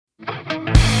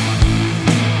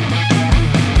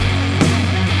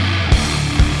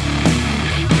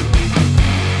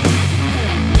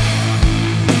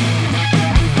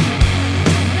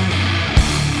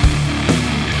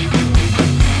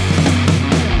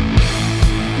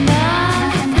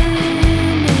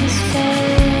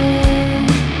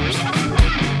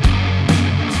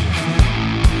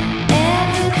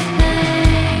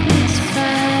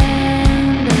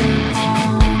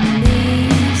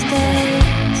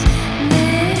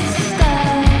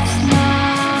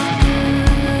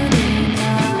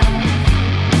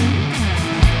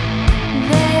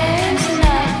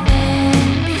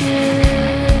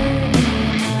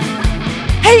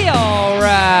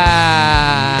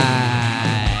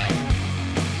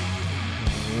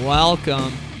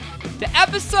welcome to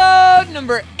episode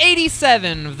number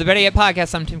 87 of the Better Yet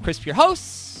podcast. I'm Tim Crisp, your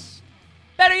host.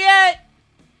 Better Yet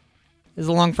is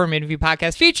a long-form interview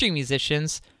podcast featuring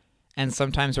musicians and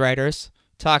sometimes writers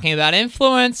talking about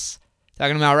influence,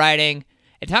 talking about writing,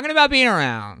 and talking about being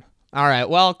around. All right,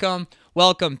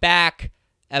 welcome back,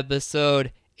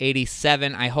 episode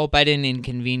 87. I hope I didn't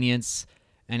inconvenience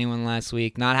anyone last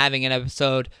week not having an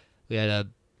episode. We had a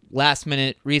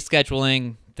last-minute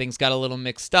rescheduling. Things got a little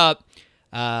mixed up.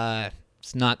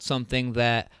 It's not something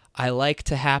that I like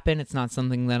to happen. It's not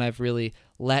something that I've really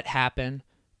let happen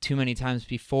too many times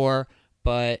before.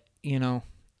 But, you know,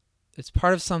 it's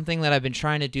part of something that I've been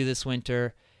trying to do this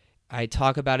winter. I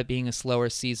talk about it being a slower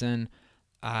season.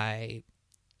 I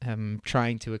am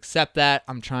trying to accept that.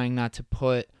 I'm trying not to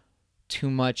put too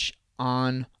much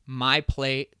on my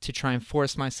plate to try and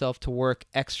force myself to work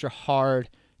extra hard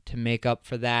to make up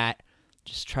for that.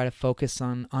 Just try to focus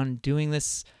on doing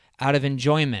this out of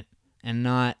enjoyment and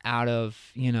not out of,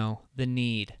 the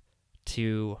need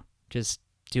to just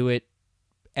do it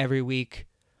every week.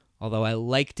 Although I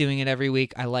like doing it every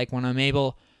week. I like when I'm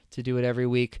able to do it every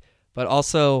week. But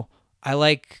also, I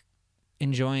like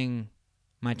enjoying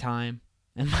my time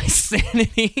and my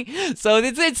sanity. So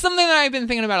it's something that I've been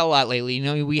thinking about a lot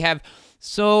lately. We have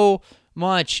so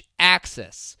much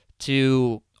access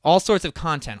to all sorts of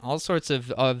content, all sorts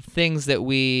of things that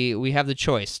we have the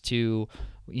choice to,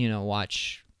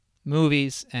 watch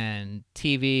movies and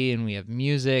TV, and we have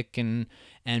music and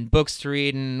books to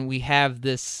read, and we have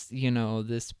this,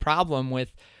 this problem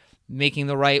with making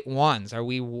the right ones. Are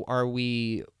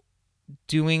we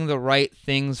doing the right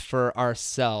things for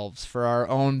ourselves, for our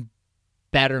own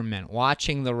betterment,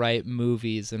 watching the right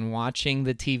movies and watching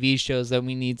the TV shows that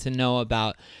we need to know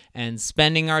about, and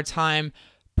spending our time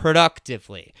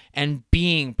productively and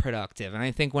being productive? And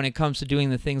I think when it comes to doing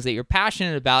the things that you're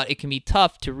passionate about, it can be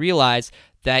tough to realize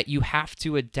that you have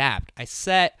to adapt. I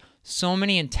set so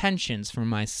many intentions for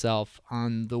myself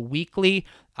on the weekly.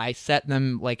 I set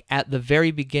them like at the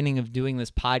very beginning of doing this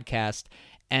podcast,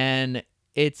 and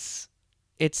it's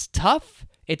tough.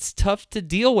 It's tough to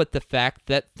deal with the fact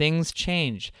that things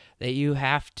change, that you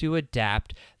have to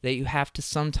adapt, that you have to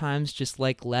sometimes just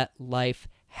let life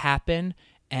happen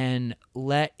and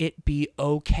let it be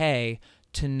okay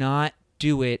to not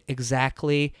do it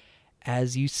exactly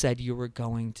as you said you were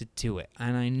going to do it.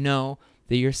 And I know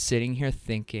that you're sitting here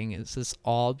thinking, is this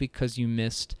all because you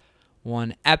missed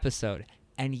one episode?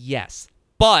 And yes,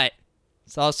 but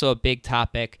it's also a big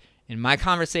topic in my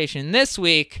conversation this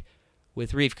week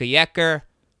with Rivka Yecker,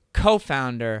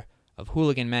 co-founder of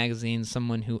Hooligan Magazine,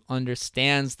 someone who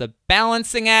understands the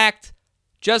balancing act,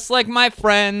 just like my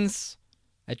friends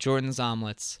at Jordan's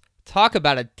Omelets. Talk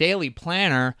about a daily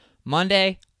planner.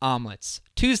 Monday, omelets.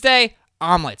 Tuesday,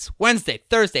 omelets. Wednesday,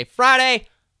 Thursday, Friday,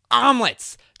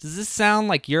 omelets. Does this sound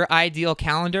like your ideal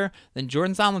calendar? Then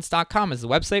jordansomelets.com is the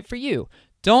website for you.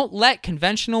 Don't let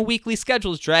conventional weekly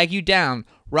schedules drag you down.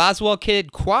 Roswell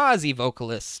Kid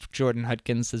quasi-vocalist Jordan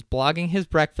Hudkins is blogging his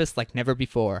breakfast like never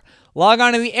before. Log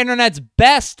on to the internet's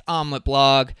best omelet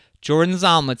blog,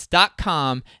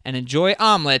 jordansomelets.com, and enjoy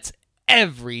omelets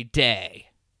every day.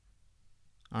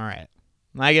 All right.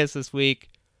 My guest this week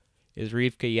is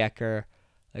Rivka Yecker,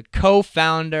 the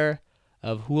co-founder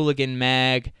of Hooligan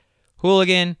Mag.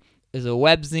 Hooligan is a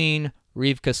webzine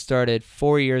Rivka started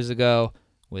 4 years ago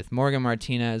with Morgan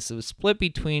Martinez. It was split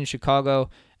between Chicago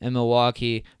and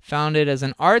Milwaukee. Founded as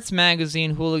an arts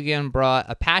magazine, Hooligan brought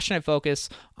a passionate focus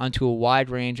onto a wide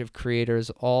range of creators,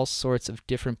 all sorts of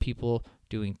different people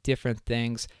doing different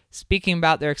things, speaking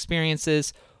about their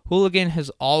experiences. Hooligan has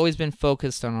always been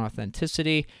focused on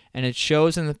authenticity, and it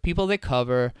shows in the people they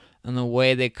cover and the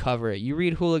way they cover it. You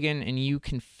read Hooligan and you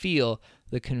can feel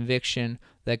the conviction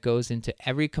that goes into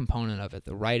every component of it,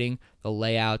 the writing, the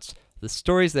layouts, the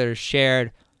stories that are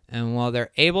shared. And while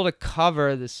they're able to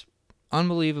cover this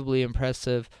unbelievably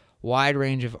impressive wide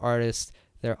range of artists,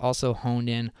 they're also honed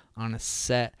in on a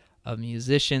set of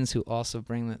musicians who also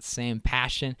bring that same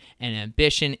passion and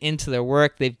ambition into their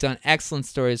work. They've done excellent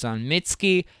stories on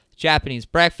Mitski, Japanese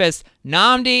Breakfast,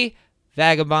 Nnamdi,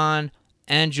 Vagabond,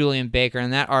 and Julian Baker.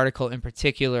 And that article in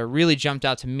particular really jumped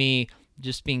out to me,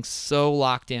 just being so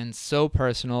locked in, so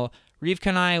personal. Rivka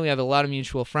and I, we have a lot of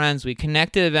mutual friends. We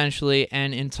connected eventually,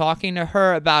 and in talking to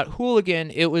her about Hooligan,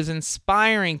 it was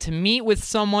inspiring to meet with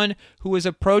someone who was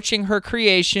approaching her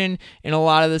creation in a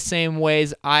lot of the same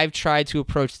ways I've tried to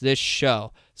approach this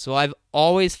show. So I've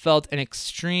always felt an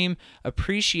extreme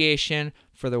appreciation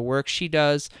for the work she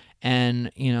does,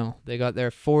 and, they got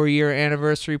their 4-year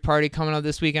anniversary party coming up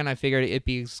this weekend. I figured it'd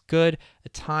be as good a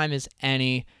time as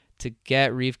any to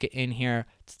get Rivka in here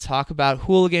to talk about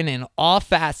Hooligan in all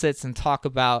facets and talk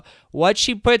about what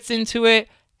she puts into it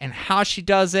and how she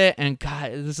does it. And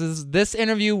God, this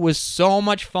interview was so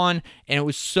much fun, and it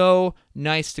was so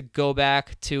nice to go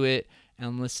back to it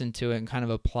and listen to it and kind of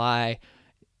apply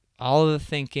all of the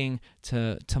thinking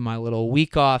to my little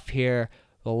week off here.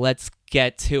 Well, let's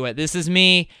get to it. This is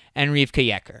me and Rivka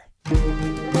Yecker.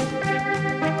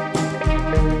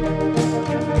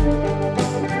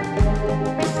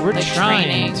 We're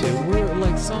trying to. We're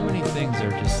like, so many things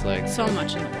are just like so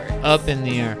much in the works. Up in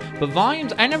the air. But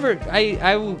volumes,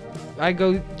 I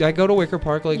go to Wicker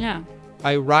Park, like, yeah.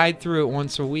 I ride through it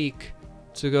once a week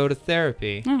to go to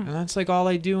therapy. And that's like all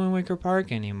I do in Wicker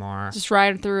Park anymore. Just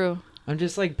ride through. I'm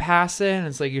just like passing, and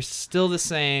it's like you're still the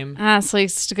same. It's like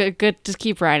it's good to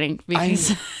keep riding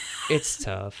because it's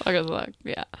tough.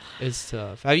 Yeah. It's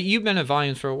tough. You've been at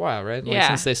Volumes for a while, right? Like, yeah.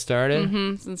 Since they started?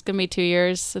 Mm-hmm. It's going to be 2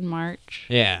 years in March.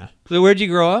 Yeah. So where'd you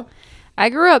grow up? I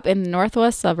grew up in the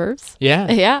northwest suburbs.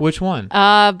 Yeah? Yeah. Which one?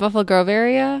 Buffalo Grove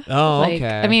area. Oh,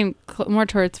 okay. I mean, more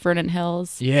towards Vernon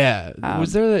Hills. Yeah.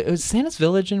 Was Santa's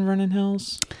Village in Vernon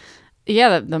Hills?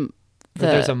 Yeah,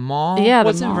 there's a mall? Yeah,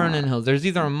 What's the in mall. Vernon Hills? There's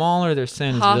either a mall or there's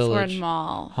Santa's Village.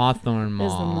 Hawthorne Mall.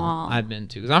 Is the mall. I've been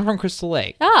to, because I'm from Crystal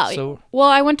Lake. Oh, well,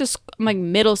 I went to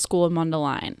middle school in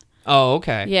Mundelein. Oh,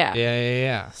 okay. Yeah.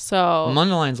 Yeah. So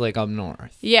Mundelein's like up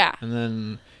north. Yeah. And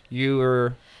then you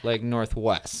were like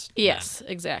northwest. Yes, then.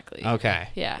 exactly. Okay.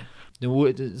 Yeah.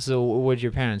 So what did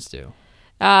your parents do?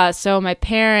 So my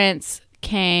parents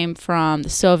came from the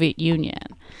Soviet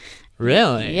Union.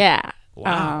 Really? Yeah.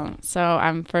 Wow. So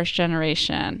I'm first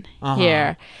generation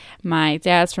here. My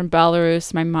dad's from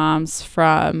Belarus. My mom's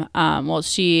from,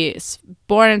 she's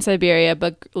born in Siberia,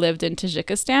 but lived in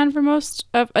Tajikistan for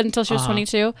until she was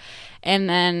 22. And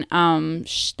then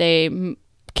they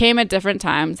came at different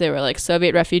times. They were like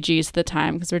Soviet refugees at the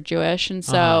time because we're Jewish. And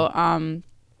so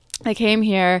they came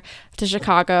here to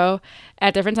Chicago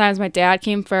at different times. My dad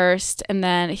came first, and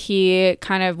then he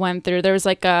kind of went through, there was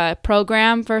like a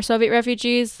program for Soviet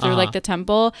refugees through like the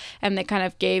temple, and they kind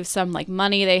of gave some like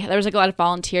money. There was like a lot of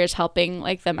volunteers helping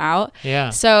like them out. Yeah.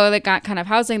 So they got kind of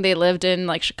housing. They lived in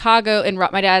like Chicago, and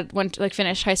my dad went to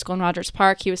finish high school in Rogers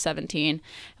Park. He was 17,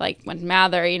 like went to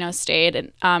Mather, stayed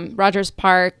in Rogers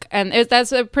Park, and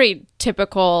that's a pretty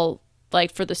typical,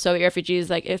 like for the Soviet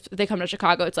refugees, like if they come to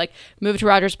Chicago, it's like move to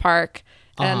Rogers Park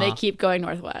and they keep going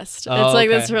northwest. Oh, it's like,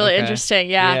 that's really interesting.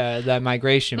 Yeah. Yeah. That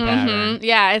migration pattern.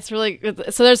 Yeah. It's really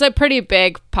good. So there's a pretty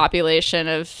big population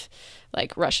of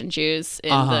like Russian Jews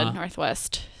in the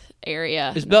northwest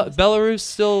area. Is Belarus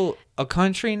still a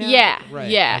country now? Yeah. Right.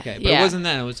 Yeah. Okay. But it wasn't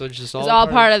that. It was just all, it was all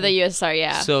part of the USSR.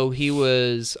 Yeah. So he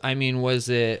was,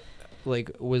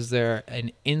 was there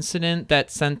an incident that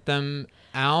sent them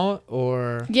out,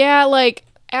 or? Yeah, like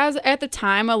as at the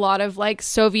time, a lot of like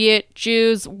Soviet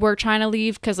Jews were trying to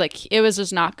leave because like it was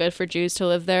just not good for Jews to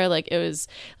live there. Like it was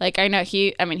like, I know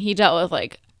he dealt with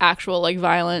like actual like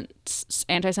violent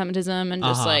anti-Semitism and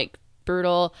just like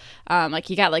brutal. Like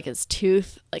he got like his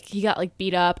tooth, like he got like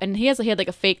beat up, and he had like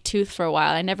a fake tooth for a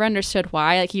while. I never understood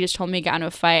why. Like he just told me he got into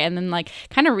a fight, and then like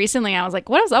kind of recently I was like,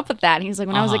 what was up with that? And he's like,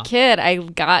 when I was a kid, I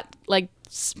got like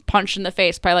punched in the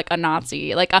face by like a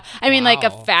Nazi, like like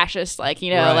a fascist, like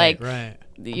Belarusian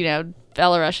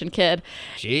kid.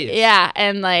 Jeez. Yeah,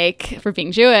 and like for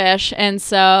being Jewish, and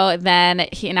so then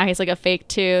he's like a fake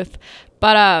tooth,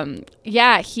 but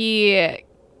he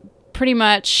pretty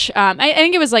much I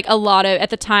think it was like a lot of, at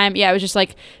the time, it was just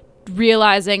like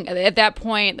realizing at that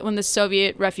point when the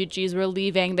Soviet refugees were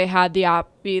leaving, they had the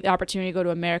opportunity to go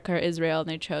to America or Israel, and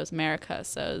they chose America.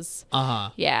 So it was,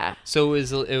 yeah. So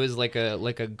it was like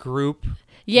a group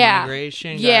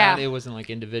migration. Yeah. It wasn't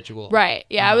like individual. Right.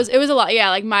 Yeah. It was a lot. Yeah.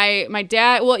 Like my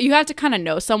dad. Well, you have to kind of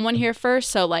know someone here first.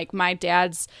 So like my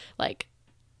dad's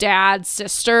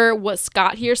sister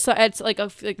got here, so it's like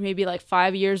maybe like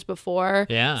 5 years before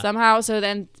somehow. So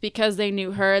then because they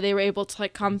knew her, they were able to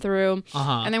like come through,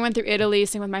 and they went through Italy.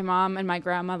 Same with my mom and my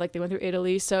grandma, like they went through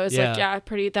Italy. So it's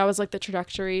pretty, that was like the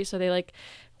trajectory. So they like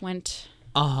went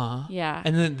yeah,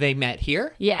 and then they met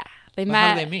here. They met.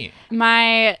 How did they meet?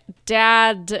 My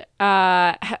dad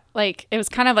like it was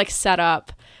kind of like set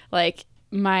up, like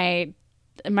my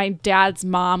dad's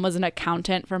mom was an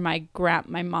accountant for my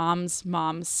mom's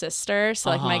sister, so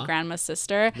like my grandma's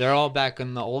sister. They're all back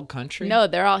in the old country? No,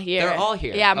 they're all here. They're all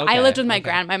here. Yeah, okay. I lived with my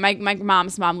grandma. My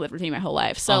mom's mom lived with me my whole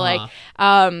life. So like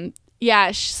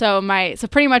Yeah, so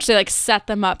pretty much they like set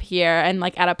them up here and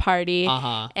like at a party.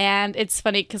 And it's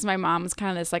funny because my mom's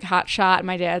kind of this like hot shot, and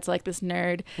my dad's like this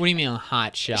nerd. What do you mean a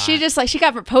hot shot? She just like, she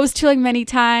got proposed to like many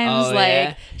times. Oh, like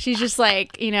yeah? she's just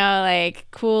like, you know, like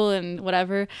cool and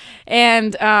whatever.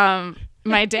 And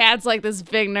my dad's like this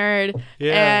big nerd.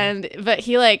 Yeah. But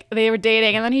he like, they were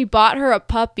dating, and then he bought her a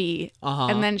puppy. Uh-huh.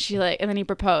 And then he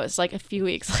proposed like a few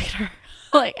weeks later.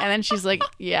 Like, and then she's like,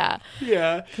 yeah.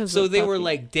 Yeah. 'Cause So of they were puppy.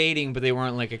 like dating, but they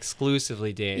weren't like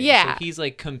exclusively dating. Yeah. So he's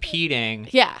like competing.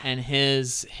 Yeah. And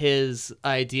his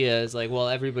idea is like, well,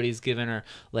 everybody's giving her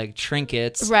like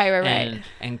trinkets. Right.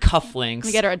 And cufflinks.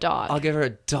 We get her a dog. I'll give her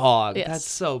a dog. Yes. That's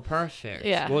so perfect.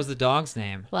 Yeah. What was the dog's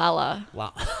name? Lala,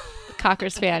 Wow. Cocker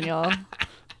Spaniel.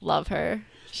 Love her.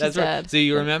 She's That's dead. right. So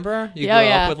you remember? You Yeah, grew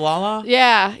yeah. up with Lala?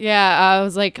 Yeah. I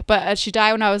was like, but she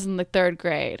died when I was in the 3rd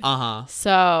grade. Uh-huh.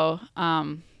 So,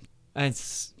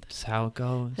 That's how it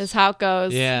goes. that's how it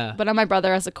goes. Yeah. But my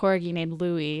brother has a corgi named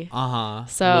Louie. Uh-huh.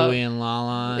 So- Louie and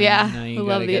Lala. and Yeah, now you who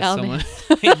gotta love the get element.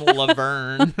 someone named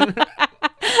Laverne.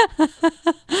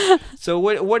 So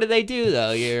what do they do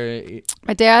though?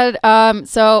 My dad,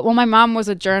 my mom was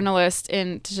a journalist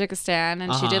in Tajikistan,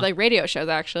 and she did like radio shows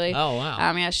actually. Oh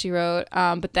wow. Yeah, she wrote.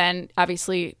 But then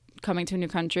obviously coming to a new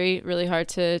country, really hard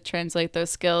to translate those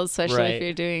skills, especially Right. if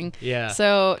you're doing. Yeah.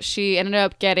 So she ended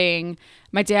up getting.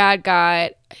 My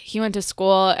dad he went to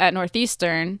school at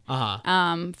Northeastern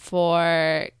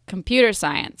for computer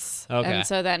science. Okay. And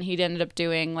so then he ended up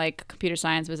doing like computer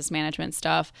science, business management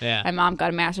stuff. Yeah. My mom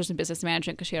got a master's in business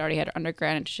management because she had already had her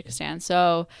undergrad in Tajikistan.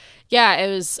 So yeah, it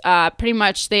was pretty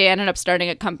much, they ended up starting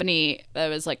a company that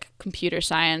was like computer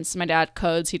science. My dad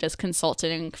codes. He does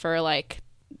consulting for like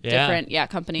different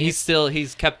companies.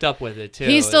 He's kept up with it too.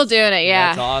 He's still doing it, yeah.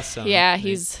 That's awesome. Yeah, Like,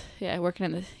 he's working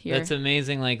in the here. That's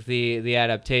amazing, like the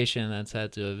adaptation that's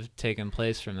had to have taken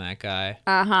place from that guy.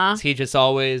 Uh-huh. Is he just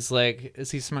always like,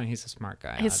 is he smart? He's a smart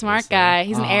guy. He's a smart obviously. guy.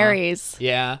 He's an Aries.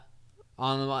 Yeah.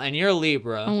 And you're a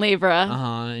Libra. I'm Libra.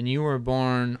 And you were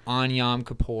born on Yom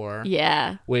Kippur.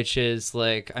 Yeah. Which is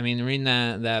like, I mean, reading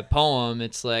that poem,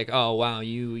 it's like, oh wow,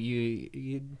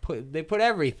 they put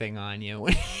everything on you.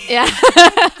 Yeah.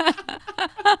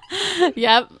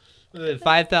 Yep.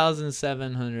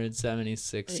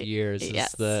 5,776 years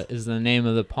Yes. is the name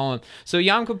of the poem. So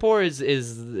Yom Kippur is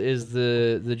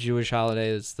the Jewish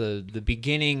holiday. It's the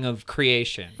beginning of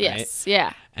creation, right? Yes.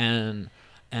 Yeah. And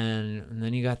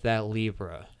then you got that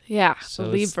Libra. Yeah.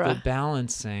 So the it's Libra. the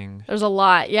balancing. There's a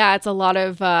lot. Yeah, it's a lot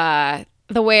of the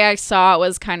way I saw it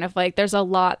was kind of like there's a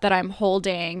lot that I'm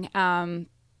holding.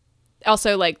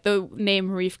 Also, like the name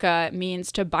Rivka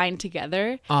means to bind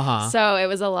together. So it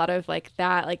was a lot of like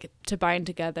that, like to bind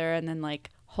together, and then like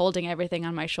holding everything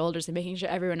on my shoulders and making sure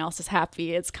everyone else is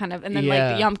happy. It's kind of, and then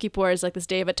like the Yom Kippur is like this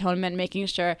day of atonement, making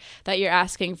sure that you're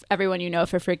asking everyone you know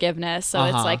for forgiveness. So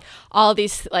it's like all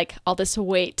this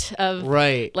weight of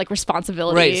like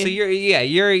responsibility. Right. So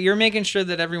you're making sure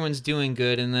that everyone's doing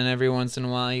good, and then every once in a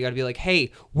while you got to be like,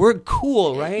 hey, we're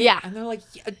cool, right? Yeah. And they're like,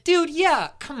 yeah, dude, yeah,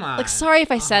 come on. Like, sorry if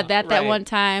I said that right. one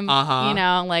time. You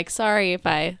know, like, sorry if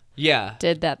I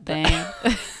did that thing.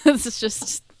 It's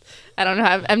just, I don't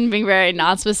know. I'm being very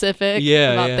non-specific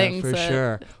about things. For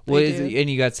sure. And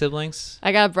you got siblings?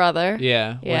 I got a brother.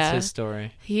 Yeah. What's Yeah. his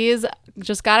story? He's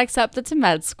just got accepted to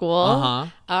med school.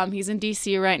 He's in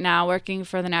D.C. right now working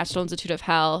for the National Institute of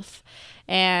Health.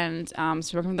 And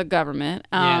so working with the government.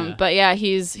 But yeah,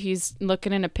 he's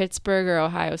looking into Pittsburgh or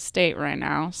Ohio State right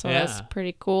now. So that's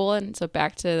pretty cool. And so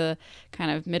back to the kind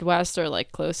of Midwest or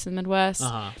like close to the Midwest.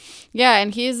 Yeah,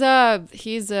 and he's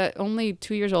only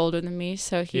 2 years older than me.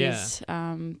 So he's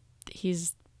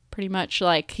pretty much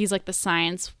like, he's like the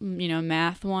science,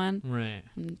 math one. Right.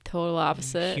 I'm total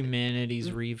opposite. Humanities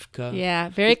Rivka. Yeah,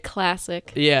 very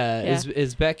classic. Yeah. Yeah.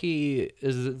 Is Becky,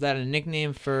 is that a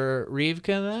nickname for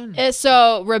Rivka then?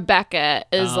 So Rebecca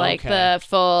is okay. the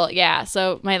full,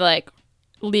 so my like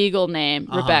legal name,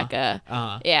 Rebecca.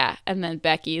 Yeah. And then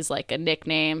Becky's like a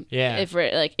nickname. Yeah. If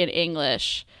we're like in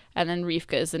English. And then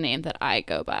Rivka is the name that I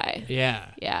go by. Yeah.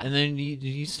 Yeah. And then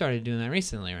you started doing that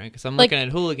recently, right? Because I'm Like, looking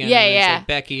at Hooligan. yeah, and it's yeah. like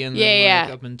Becky, and then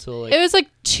like up until like. It was like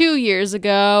 2 years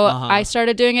ago. I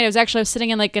started doing it. It was actually, I was sitting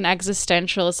in like an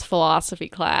existentialist philosophy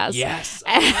class. Yes.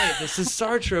 All right. This is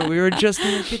Sartre. We were just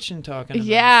in the kitchen talking about this.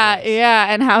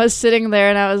 Yeah. And I was sitting there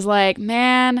and I was like,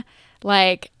 man,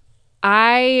 like,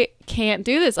 I can't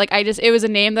do this. Like, it was a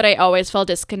name that I always felt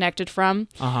disconnected from.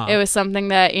 It was something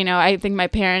that, I think my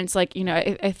parents, like,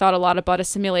 I thought a lot about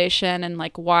assimilation and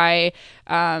like why,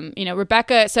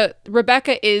 Rebecca. So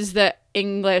Rebecca is the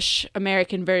English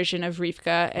American version of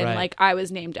Rivka. And Right. like, I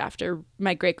was named after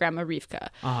my great grandma Rivka.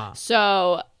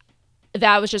 So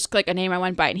that was just like a name I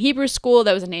went by in Hebrew school.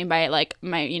 That was a name by like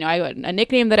my, I got a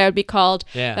nickname that I would be called.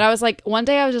 Yeah. But I was like, one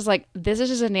day I was just like, this is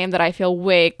just a name that I feel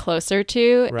way closer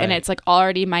to. Right. And it's like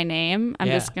already my name. I'm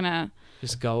Yeah. just going to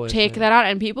Just go with take it. that out.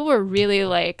 And people were really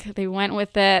like, they went with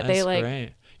it. That's they like,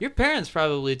 great. Your parents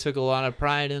probably took a lot of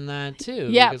pride in that too.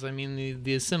 Yeah. Because I mean,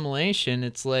 the assimilation,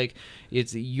 it's like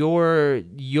it's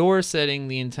you're setting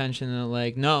the intention that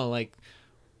like no, like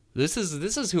this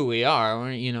is who we are.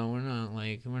 We're not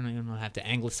gonna have to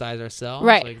anglicize ourselves.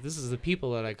 Right. Like this is the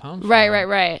people that I come from.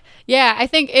 Right. Yeah, I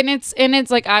think, and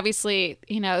it's like obviously,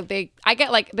 I get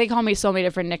like they call me so many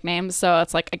different nicknames, so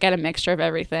it's like I get a mixture of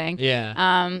everything.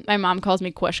 Yeah. My mom calls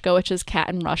me Kushka, which is cat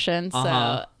in Russian.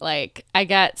 So like I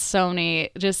get so many.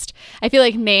 Just I feel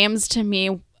like names to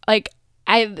me like.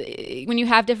 When you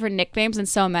have different nicknames and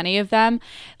so many of them,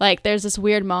 like there's this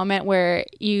weird moment where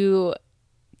you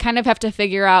kind of have to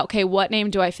figure out, okay, what name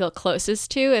do I feel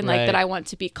closest to and like Right. that I want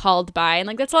to be called by. And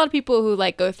like that's a lot of people who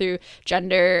like go through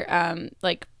gender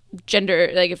like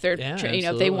if they're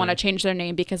if they want to change their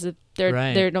name because of they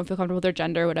don't feel comfortable with their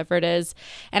gender, whatever it is.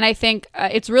 And I think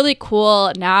it's really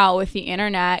cool now with the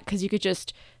internet because you could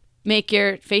just make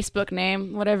your Facebook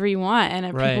name whatever you want and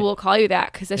people will call you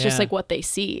that because that's just like what they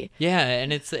see. Yeah,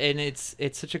 and it's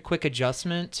such a quick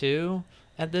adjustment too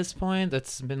at this point.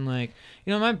 That's been like,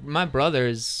 my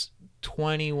brother's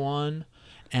 21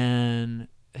 and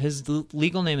his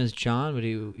legal name is John, but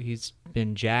he's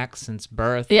been Jack since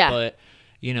birth. Yeah. But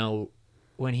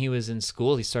when he was in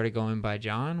school, he started going by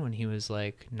John when he was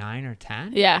like 9 or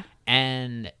 10. Yeah.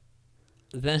 And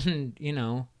then,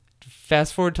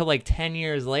 fast forward to like 10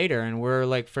 years later and we're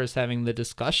like first having the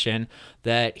discussion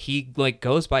that he like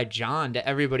goes by John to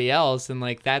everybody else and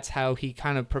like that's how he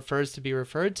kind of prefers to be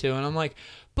referred to. And I'm like,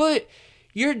 but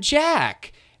you're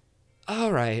Jack.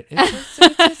 All right.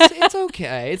 It's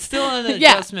okay. It's still an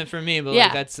adjustment for me, but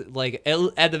like that's like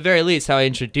at the very least how I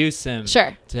introduce him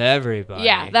to everybody.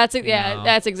 Yeah, that's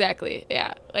exactly.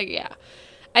 Yeah. Like, yeah.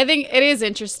 I think it is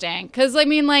interesting because I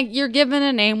mean like you're given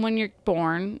a name when you're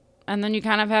born. And then you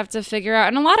kind of have to figure out,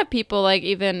 and a lot of people like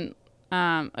even we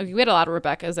had a lot of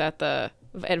Rebeccas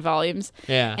at Volumes,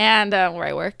 and where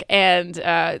I work, and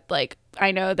like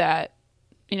I know that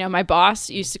my boss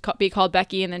used to be called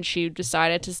Becky, and then she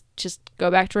decided to just go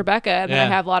back to Rebecca, and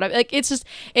then I have a lot of like it's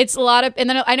a lot of, and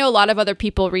then I know a lot of other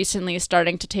people recently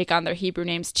starting to take on their Hebrew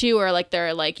names too, or like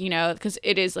they're like because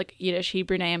it is like Yiddish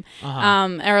Hebrew name,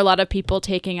 or a lot of people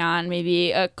taking on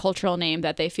maybe a cultural name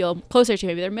that they feel closer to,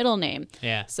 maybe their middle name.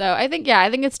 Yeah. So I think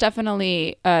it's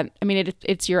definitely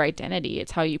it's your identity,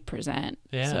 it's how you present.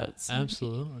 Yeah, so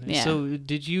absolutely. Yeah. So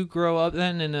did you grow up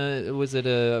then was it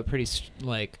a pretty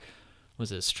like?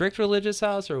 Was it a strict religious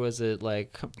house or was it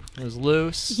like it was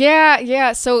loose?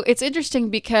 Yeah. So it's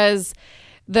interesting because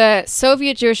the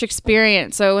Soviet Jewish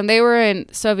experience. So when they were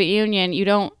in Soviet Union,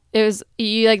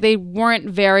 they weren't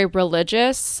very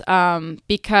religious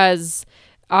because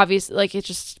obviously like it's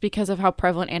just because of how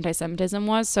prevalent anti-Semitism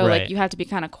was. So like you had to be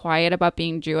kind of quiet about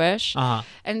being Jewish.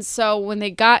 And so when they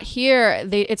got here,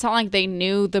 it's not like they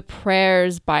knew the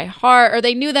prayers by heart or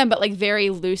they knew them, but like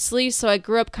very loosely. So I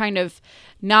grew up kind of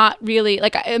not really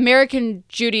like American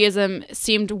Judaism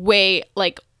seemed way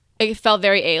like it felt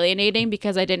very alienating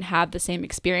because I didn't have the same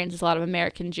experience as a lot of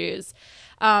American Jews.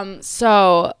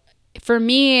 So for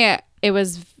me, it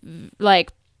was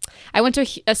like I went to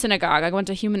a synagogue. I went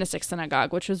to a humanistic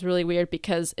synagogue, which was really weird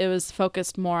because it was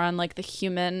focused more on like the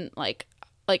human like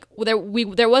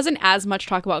there wasn't as much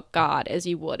talk about God as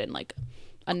you would in like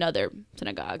another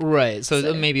synagogue. Right.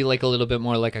 So maybe like a little bit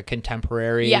more like a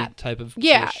contemporary type of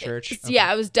Jewish church. Okay.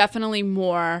 Yeah, it was definitely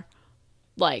more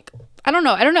like I don't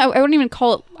know. I wouldn't even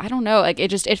call it. I don't know. Like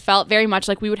it felt very much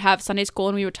like we would have Sunday school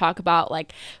and we would talk about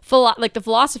like the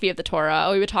philosophy of the Torah.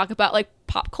 Or we would talk about like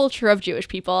pop culture of Jewish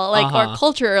people, like or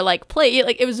culture, or like play.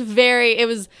 Like it was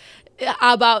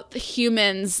about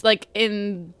humans like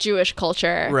in Jewish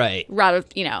culture, right? Rather,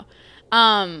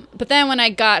 But then when I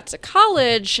got to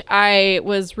college, I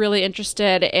was really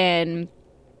interested in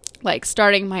like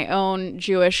starting my own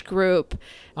Jewish group,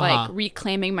 like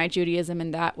reclaiming my Judaism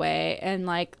in that way. And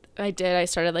like I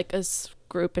started like a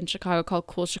group in Chicago called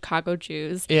Cool Chicago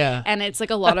Jews. Yeah. And it's like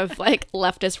a lot of like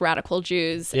leftist radical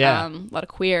Jews, a lot of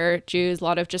queer Jews, a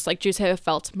lot of just like Jews who have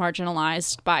felt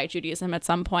marginalized by Judaism at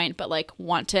some point, but like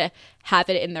want to have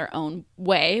it in their own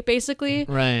way, basically.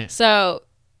 Right. So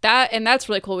that's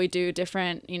really cool. We do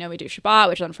different, we do Shabbat,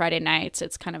 which is on Friday nights.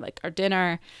 It's kind of like our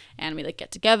dinner, and we like get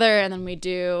together, and then we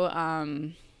do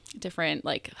different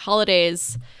like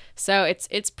holidays. So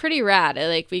it's pretty rad.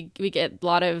 Like we get a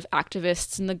lot of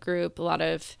activists in the group, a lot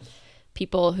of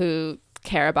people who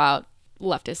care about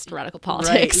leftist radical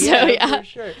politics. Right. So Yeah, yeah. for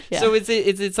sure. Yeah. So is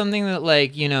it something that,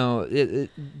 like,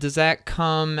 does that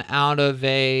come out of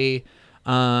a,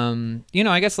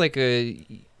 I guess like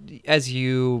as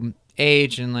you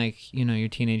age and like, your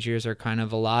teenage years are kind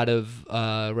of a lot of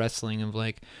wrestling of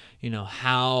like,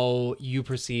 how you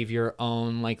perceive your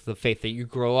own, like the faith that you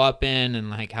grow up in and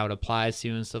like how it applies to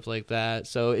you and stuff like that.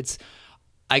 So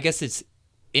I guess it's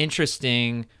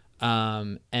interesting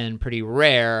and pretty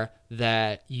rare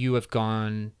that you have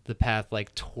gone the path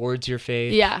like towards your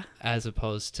faith, Yeah. as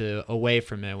opposed to away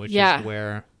from it, which Yeah. is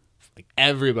where like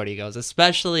everybody goes,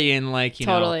 especially in like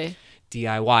Totally.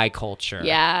 DIY culture.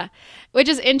 Yeah, which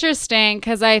is interesting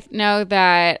because I know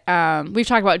that we've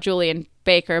talked about Julian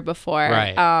Baker before,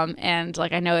 Right. And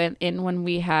like I know in when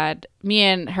we had me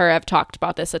and her have talked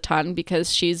about this a ton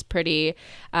because she's pretty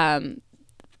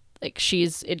like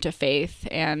she's into faith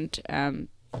and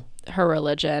her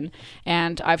religion,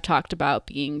 and I've talked about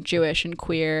being Jewish and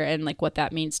queer and like what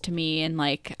that means to me, and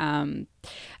like I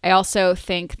also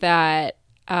think that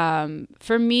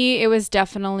for me, it was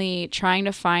definitely trying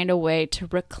to find a way to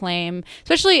reclaim,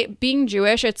 especially being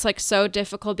Jewish. It's like so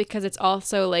difficult because it's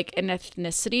also like an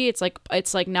ethnicity. It's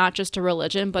like not just a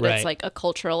religion, but Right. it's like a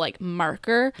cultural like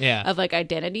marker Yeah. of like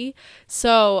identity.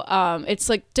 So it's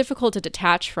like difficult to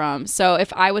detach from. So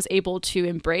if I was able to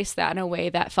embrace that in a way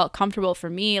that felt comfortable for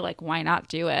me, like why not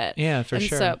do it? Yeah, for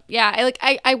sure. So yeah,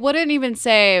 I wouldn't even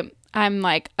say I'm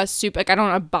like a super, like I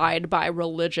don't abide by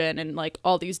religion in like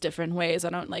all these different ways. I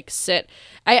don't like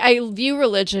I view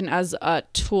religion as a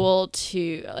tool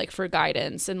to like for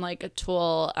guidance and like a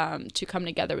tool to come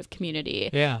together with community.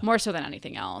 Yeah. More so than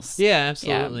anything else. Yeah,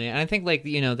 absolutely. And I think like,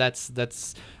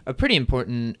 that's a pretty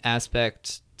important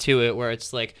aspect to it, where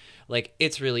it's like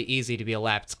it's really easy to be a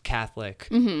lapsed Catholic.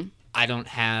 Mm-hmm. I don't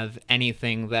have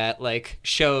anything that like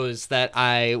shows that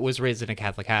I was raised in a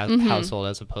Catholic household,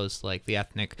 as opposed to like the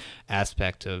ethnic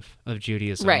aspect of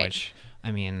Judaism, Right. which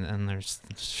I mean, and there's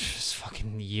just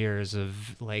fucking years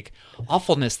of like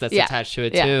awfulness that's Yeah. attached to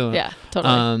it Yeah. too. Yeah.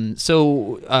 Totally.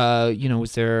 So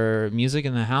was there music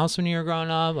in the house when you were growing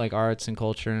up, like arts and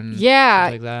culture and Yeah.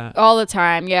 stuff like that? All the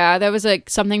time. Yeah. That was like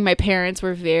something my parents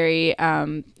were very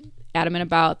adamant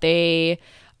about. They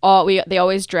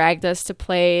always dragged us to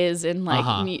plays and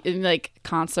like in like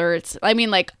concerts. I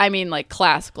mean like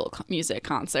classical music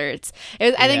concerts.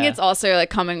 I think it's also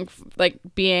like coming like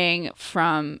being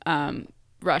from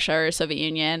Russia or Soviet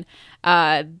Union.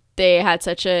 They had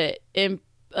such a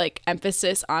like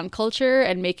emphasis on culture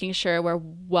and making sure we're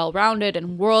well-rounded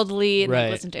and worldly, and Right.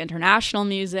 like, listen to international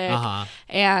music,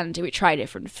 and we try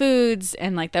different foods,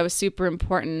 and like that was super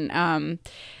important.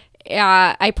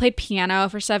 I played piano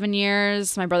for 7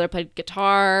 years. My brother played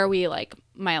guitar. We like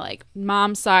my like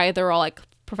mom's side, they're all like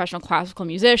professional classical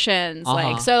musicians.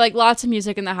 Like so like lots of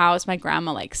music in the house. My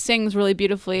grandma like sings really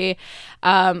beautifully.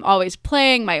 Always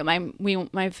playing. My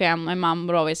mom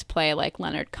would always play like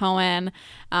Leonard Cohen.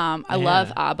 I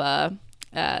love ABBA.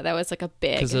 That was like a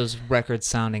big, Because those records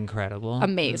sound incredible.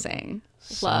 amazing.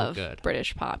 So love good.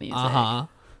 British pop music. Uh-huh.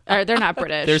 Or they're not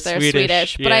British. They're they're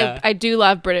Swedish, But yeah. I do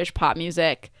love British pop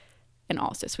music and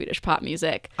also Swedish pop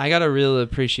music. I got a real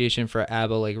appreciation for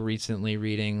ABBA like recently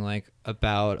reading like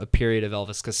about a period of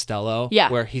Elvis Costello,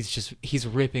 where he's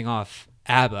ripping off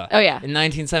ABBA. Oh, yeah. In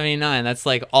 1979, that's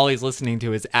like all he's listening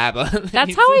to is ABBA.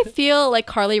 That's how I feel like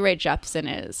Carly Rae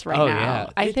Jepsen is right now. Yeah.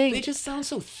 I think they just sound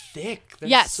so thick. They're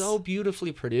Yes. so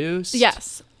beautifully produced.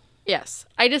 Yes.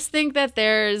 I just think that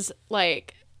there's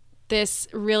like this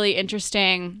really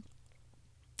interesting,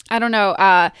 I don't know,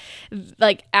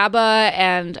 like ABBA,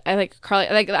 and I like Carly,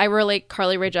 like I relate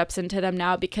Carly Rae Jepsen to them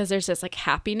now because there's this like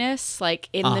happiness like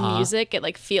in the music. It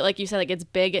like feel like you said, like it's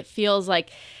big. It feels like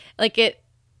it.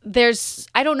 There's,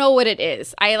 I don't know what it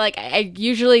is. I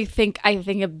usually think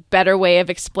a better way of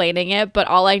explaining it, but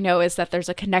all I know is that there's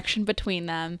a connection between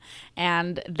them,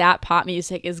 and that pop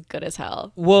music is good as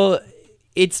hell. Well,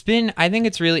 I think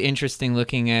it's really interesting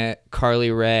looking at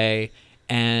Carly Rae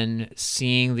and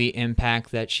seeing the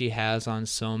impact that she has on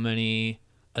so many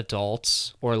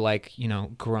adults, or like,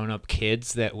 grown-up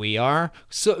kids that we are.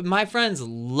 So my friends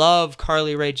love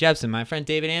Carly Rae Jepsen. My friend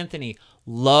David Anthony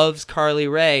loves Carly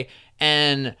Rae,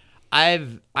 and I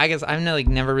guess I've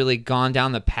never really gone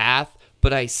down the path,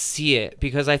 but I see it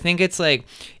because I think it's like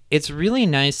it's really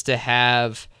nice to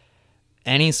have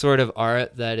any sort of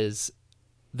art that is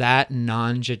that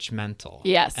non-judgmental.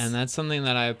 Yes. And that's something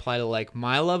that I apply to like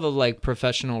my love of like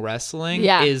professional wrestling.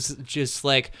 Yeah. Is just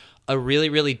like a really,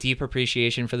 really deep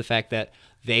appreciation for the fact that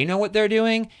they know what they're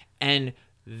doing, and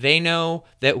they know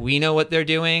that we know what they're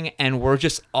doing, and we're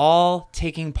just all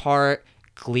taking part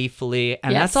gleefully,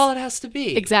 and Yes. that's all it has to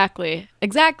be. Exactly.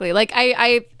 Like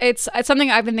it's something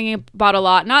I've been thinking about a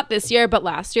lot, not this year, but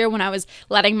last year when I was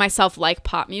letting myself like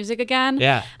pop music again.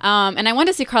 Yeah. And I went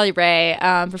to see Carly Rae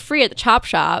for free at the Chop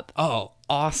Shop. Oh,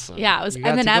 awesome. Yeah, it was You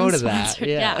got to Eminem go to that. sponsored.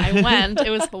 Yeah, I went. It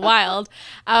was wild.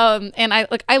 And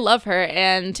I love her,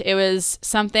 and it was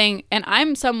something. And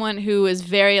I'm someone who is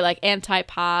very like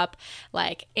anti-pop,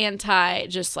 like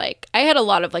just like I had a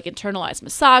lot of like internalized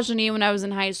misogyny when I was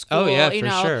in high school. Oh, yeah, you for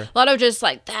know, sure. a lot of just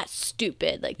like that's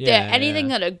stupid. Like anything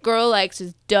that a girl likes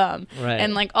is dumb, Right.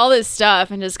 and like all this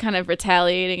stuff, and just kind of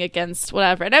retaliating against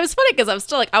whatever. And it was funny because I was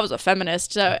still like I was a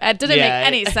feminist, so it didn't make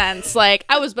any sense. Like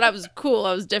I was cool.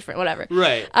 I was different. Whatever.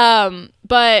 Right.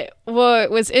 But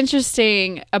what was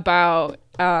interesting about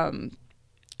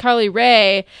Carly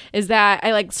Rae is that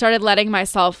I like started letting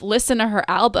myself listen to her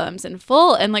albums in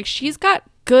full, and like she's got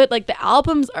good, like the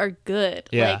albums are good.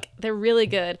 Yeah. Like they're really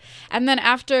good. And then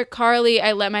after Carly,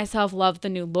 I let myself love the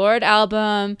new Lorde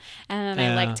album, and then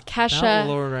I liked Kesha. That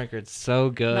Lorde record's so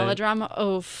good. Melodrama.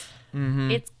 Oof.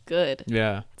 Mm-hmm. It's good.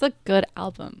 Yeah. It's a good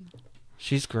album.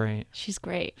 She's great. She's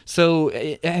great. So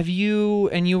have you,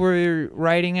 and you were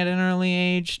writing at an early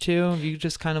age too? Have you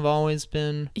just kind of always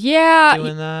been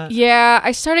doing that? Yeah,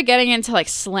 I started getting into like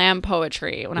slam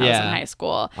poetry when I was in Yeah. high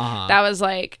school. Uh-huh. That was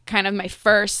like kind of my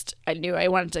first, I knew I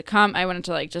wanted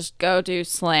to like just go do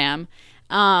slam.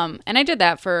 And I did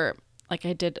that for like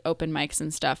I did open mics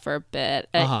and stuff for a bit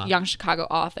at Uh-huh. Young Chicago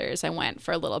Authors. I went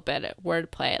for a little bit at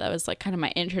Wordplay. That was like kind of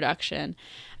my introduction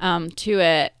to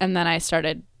it. And then I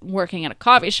started working at a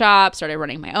coffee shop, started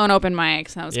running my own open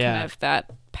mics, and that was kind of that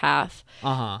path.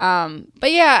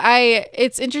 But yeah,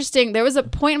 it's interesting. There was a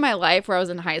point in my life where I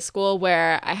was in high school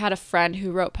where I had a friend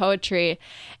who wrote poetry,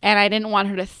 and I didn't want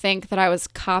her to think that I was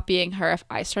copying her if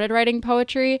I started writing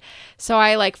poetry. So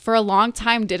I like for a long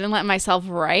time didn't let myself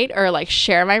write or like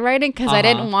share my writing because I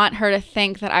didn't want her to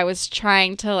think that I was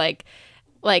trying to like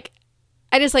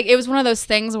I just like it was one of those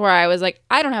things where I was like,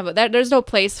 I don't have there's no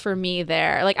place for me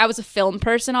there. Like I was a film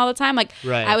person all the time. Like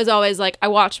I was always like, I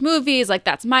watch movies, like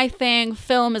that's my thing.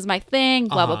 Film is my thing.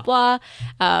 Blah blah blah.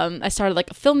 I started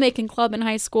like a filmmaking club in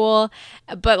high school,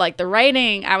 but like the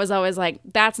writing, I was always like,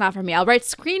 that's not for me. I'll write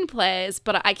screenplays,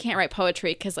 but I can't write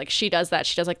poetry because like she does that.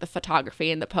 She does like the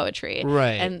photography and the poetry.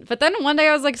 Right. But then one day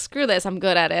I was like, screw this. I'm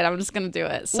good at it. I'm just gonna do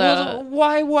it. So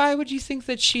well, why would you think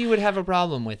that she would have a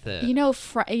problem with it? you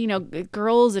know,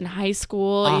 girls in high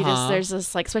school, there's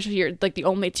this like, especially you're like the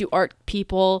only two art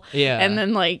people, and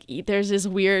then like there's this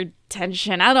weird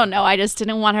tension. I don't know. I just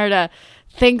didn't want her to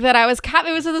think that I was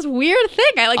it was this weird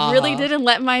thing. I like really didn't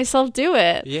let myself do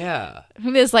it. Yeah.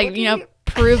 This like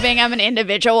proving I'm an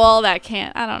individual that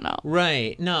can't. I don't know.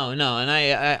 Right. No. And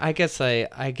I guess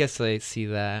I see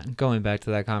that. Going back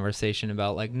to that conversation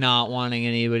about like not wanting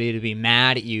anybody to be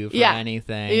mad at you for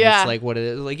anything. Yeah. It's like what it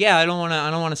is. Like, yeah, I don't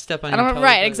want to step on your toes.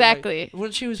 Right. But, Exactly. Like,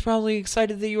 well, she was probably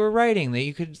excited that you were writing, that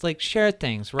you could like share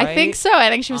things, right? I think so. I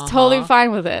think she was totally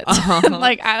fine with it.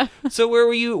 Like, so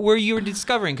where you were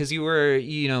discovering, because you were,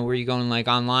 were you going like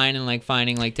online and like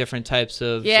finding like different types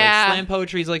of like, slam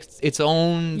poetry is like its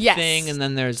own thing, and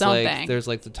then there's there's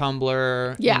like the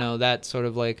Tumblr, that sort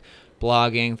of like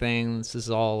blogging thing. This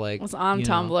is all like it was on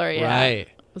Tumblr, right.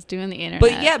 Was doing the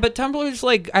internet. But Tumblr is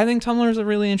like, I think Tumblr is a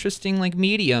really interesting like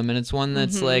medium, and it's one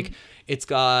that's like, it's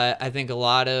got, I think, a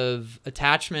lot of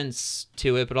attachments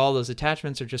to it, but all those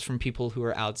attachments are just from people who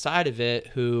are outside of it,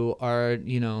 who are,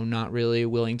 not really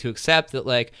willing to accept that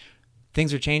like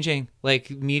things are changing, like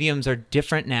mediums are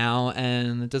different now,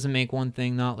 and it doesn't make one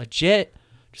thing not legit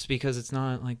just because it's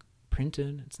not like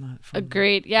printed. It's not from,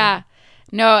 agreed. Yeah.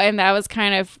 No, and that was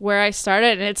kind of where I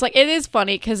started, and it's like it is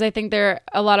funny because I think there are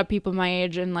a lot of people my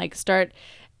age and like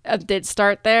did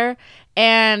start there,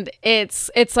 and it's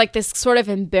like this sort of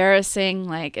embarrassing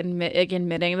like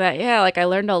admitting that like I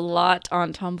learned a lot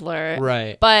on Tumblr,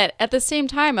 right? But at the same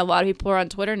time, a lot of people are on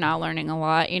Twitter now learning a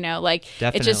lot. Like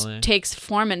Definitely. It just takes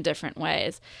form in different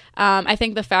ways. I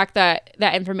think the fact that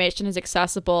that information is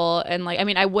accessible, and like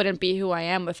I wouldn't be who I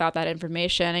am without that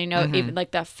information. Even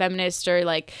like that feminist or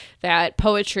like that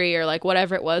poetry or like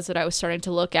whatever it was that I was starting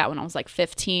to look at when I was like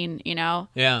 15.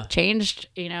 Changed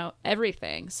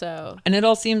everything. So and it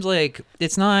all seems like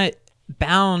it's not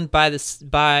bound by the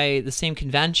same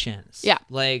conventions. Yeah.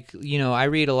 Like, I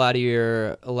read a lot of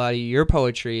your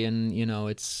poetry, and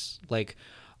it's like,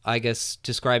 I guess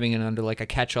describing it under like a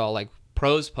catch-all like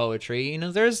prose poetry.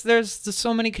 There's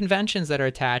so many conventions that are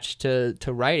attached to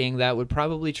writing that would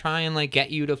probably try and like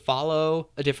get you to follow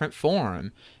a different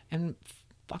form, and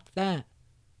fuck that.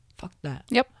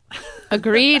 Yep.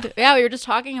 Agreed. Yeah, we were just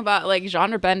talking about like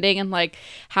genre bending and like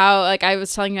how like I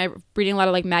was telling you I'm reading a lot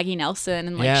of like Maggie Nelson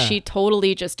and like she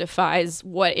totally just defies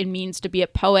what it means to be a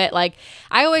poet. Like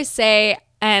I always say,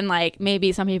 and like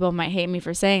maybe some people might hate me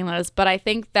for saying this, but I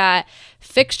think that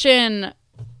fiction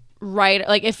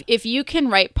like if you can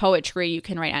write poetry, you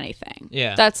can write anything.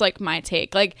 Yeah. That's like my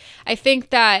take. Like I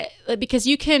think that because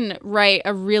you can write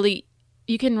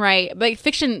like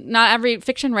fiction, not every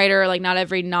fiction writer, like not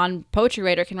every non-poetry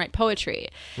writer can write poetry.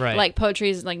 Right. Like poetry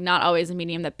is like not always a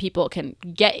medium that people can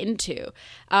get into.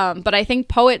 But I think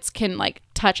poets can like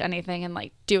touch anything and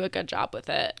like do a good job with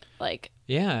it. Like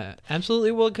yeah,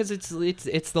 absolutely. Well, because it's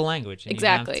the language. And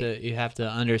exactly. You have to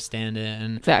understand it.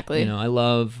 And exactly. You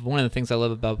know, one of the things I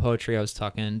love about poetry. I was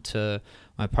talking to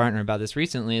my partner about this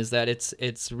recently. Is that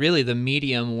it's really the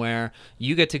medium where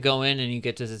you get to go in and you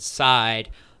get to decide.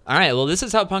 All right, well, this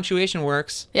is how punctuation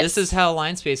works. Yes. This is how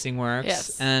line spacing works.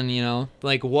 Yes. And, you know,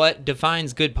 like what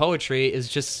defines good poetry is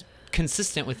just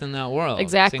consistent within that world.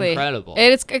 Exactly. It's incredible.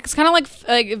 It's kind of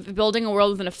like building a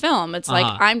world within a film. It's like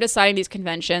I'm deciding these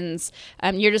conventions.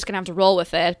 You're just going to have to roll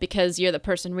with it because you're the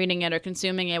person reading it or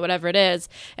consuming it, whatever it is.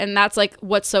 And that's like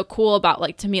what's so cool about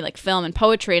like to me like film and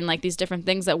poetry and like these different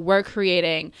things that we're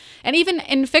creating. And even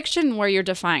in fiction where you're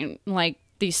defining like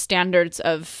these standards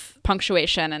of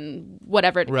punctuation and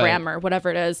whatever grammar,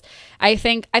 whatever it is. I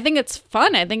think it's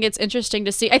fun. I think it's interesting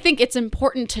to see. I think it's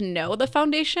important to know the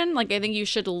foundation. Like I think you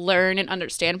should learn and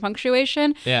understand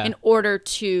punctuation in order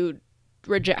to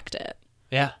reject it.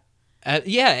 Yeah.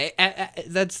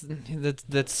 That's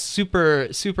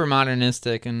super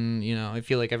modernistic, and you know I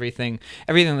feel like everything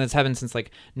that's happened since like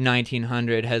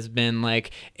 1900 has been like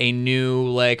a new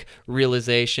like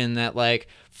realization that like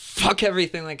fuck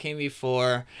everything that came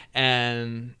before,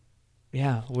 and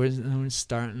yeah, we're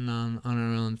starting on our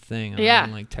own thing, our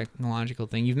own like technological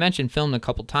thing. You've mentioned film a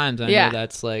couple times. I know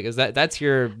that's like that's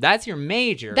your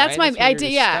major. That's right? I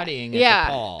do studying at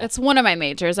DePaul. That's one of my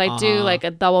majors. I do like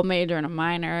a double major and a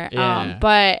minor.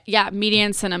 But yeah, media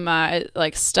and cinema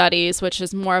like studies, which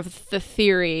is more of the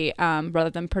theory rather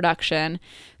than production.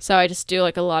 So I just do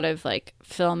like a lot of like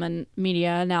film and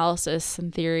media analysis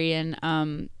and theory,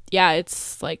 and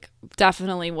it's like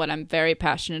definitely what I'm very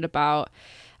passionate about.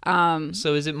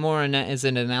 So is it more is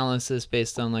it analysis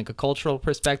based on like a cultural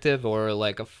perspective or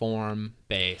like a form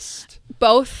based?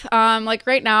 Both. Like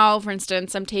right now, for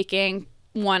instance, I'm taking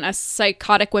a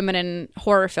psychotic women in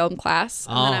horror film class,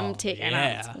 and then I'm taking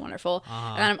it's wonderful,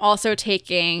 and then I'm also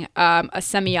taking a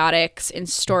semiotics in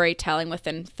storytelling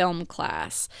within film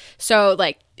class. So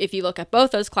like if you look at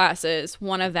both those classes,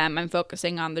 one of them I'm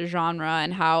focusing on the genre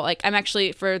and how like I'm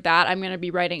actually for that I'm going to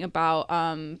be writing about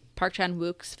Park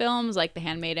Chan-wook's films like The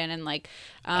Handmaiden and like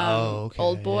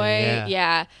Old Boy.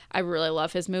 Yeah, I really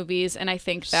love his movies, and I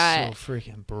think that so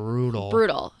freaking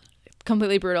brutal.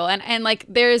 Completely brutal. And like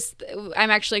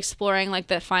I'm actually exploring like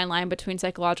the fine line between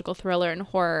psychological thriller and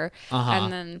horror.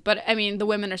 And then but I mean the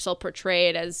women are still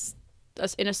portrayed as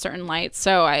in a certain light,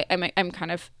 so I'm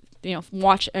kind of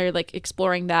like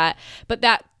exploring that, but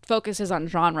that focuses on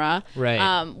genre,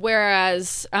 right?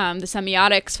 Whereas the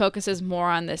semiotics focuses more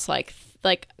on this like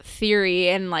theory,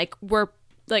 and like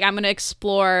I'm going to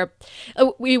explore,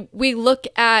 we look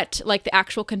at like the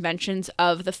actual conventions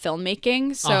of the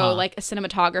filmmaking. So like a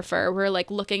cinematographer, we're like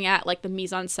looking at like the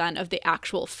mise en scène of the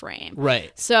actual frame.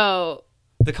 Right. So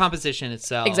the composition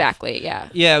itself. Exactly. Yeah.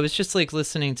 Yeah. I was just like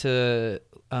listening to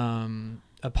a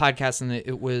podcast, and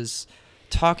it was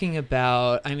talking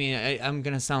about, I mean, I'm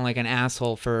going to sound like an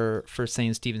asshole for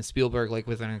saying Steven Spielberg, like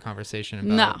within a conversation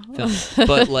about film.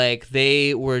 But like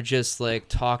they were just like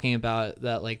talking about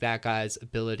that, like that guy's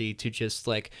ability to just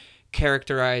like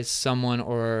characterize someone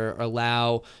or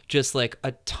allow just like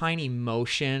a tiny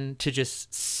motion to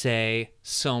just say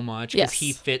so much, because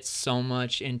he fits so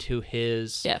much into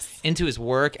his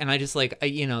work. And I just like,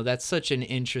 that's such an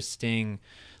interesting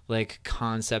like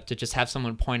concept to just have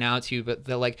someone point out to you, but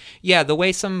they're like, the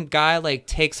way some guy like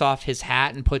takes off his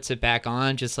hat and puts it back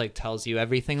on just like tells you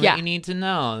everything that you need to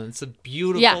know. It's a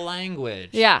beautiful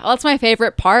language. Well, that's my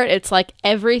favorite part. It's like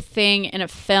everything in a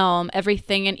film,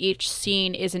 everything in each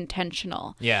scene is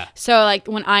intentional. So like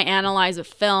when I analyze a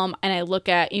film and I look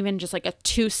at even just like a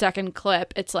 2-second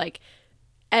clip, it's like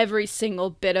every single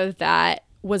bit of that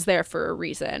was there for a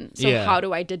reason. So how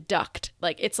do I deduct?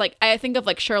 Like, it's like, I think of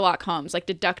like Sherlock Holmes, like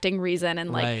deducting reason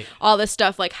and like all this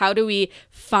stuff. Like, how do we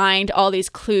find all these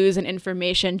clues and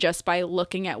information just by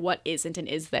looking at what isn't and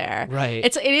is there?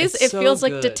 It feels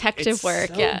like detective work.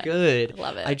 So good. I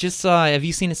love it. I just saw, have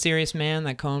you seen A Serious Man,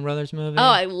 that Coen Brothers movie? Oh,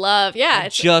 I love, I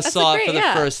just saw it for the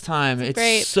first time.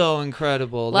 It's so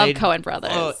incredible. Love Coen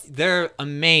Brothers. Oh, they're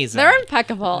amazing. They're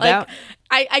impeccable.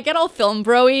 I get all film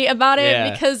bro-y about it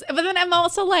Yeah. but then I'm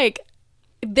also like,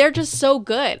 they're just so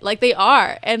good. Like they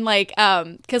are. And like,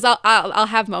 cause I'll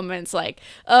have moments like,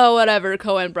 oh, whatever,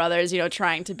 Coen brothers,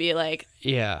 trying to be like,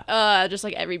 Yeah. just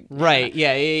like every, Right.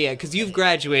 Yeah. Because you've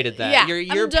graduated that. Yeah,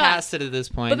 You're I'm done. past it at this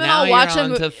point. But then now I'll watch you're a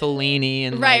on to Fellini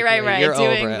and right, You're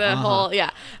doing over it. the whole, yeah.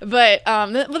 But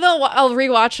then I'll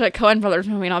rewatch a Coen brothers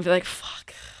movie and I'll be like,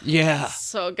 fuck, Yeah.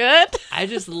 so good. I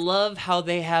just love how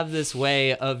they have this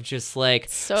way of just like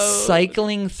So-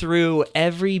 cycling through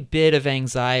every bit of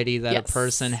anxiety that Yes. a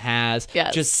person has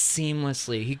Yes. just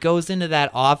seamlessly. He goes into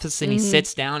that office and he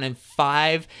sits down and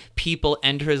 5 people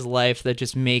enter his life that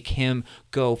just make him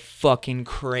go fucking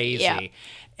crazy. Yeah.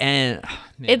 And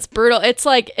man, It's brutal. It's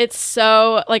like, it's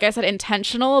so, like I said,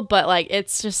 intentional, but like,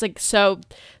 it's just like so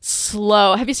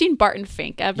slow. Have you seen Barton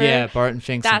Fink ever? yeah, Barton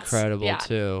Fink's That's incredible yeah,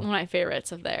 too. one of my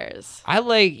favorites of theirs. I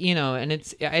like, and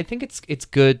I think it's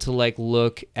good to like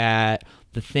look at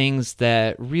the things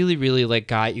that really, really like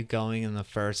got you going in the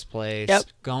first place. Yep.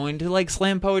 Going to like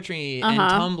slam poetry and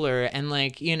Tumblr and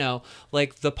like,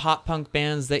 like the pop punk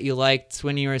bands that you liked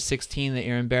when you were 16 that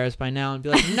you're embarrassed by now and be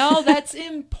like, no, that's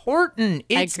important.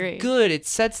 It's agree. good. It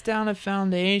sets down a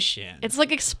foundation. It's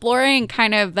like exploring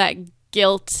kind of that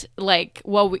guilt, like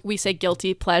what we say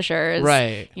guilty pleasures.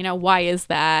 Right. Why is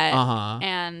that? Uh-huh.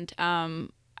 And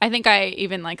I think I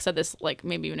even like said this like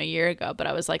maybe even a year ago, but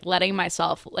I was like letting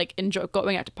myself like enjoy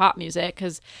going out to pop music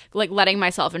because like letting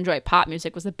myself enjoy pop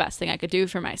music was the best thing I could do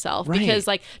for myself. Right. Because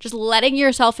like just letting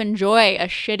yourself enjoy a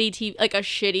shitty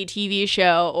TV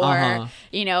show or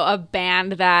a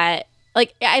band that.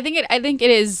 Like I think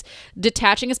it is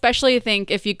detaching, especially I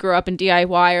think if you grew up in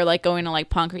DIY or like going to like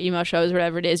punk or emo shows,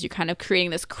 whatever it is, you're kind of creating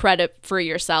this credit for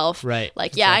yourself. Right.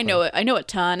 Like, yeah, Exactly. I know a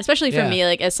ton, especially for Yeah. me,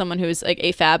 like as someone who's like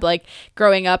AFAB, like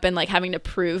growing up and like having to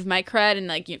prove my cred and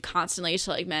like constantly to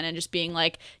like men and just being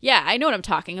like, yeah, I know what I'm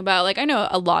talking about. Like I know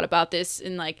a lot about this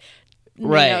and like.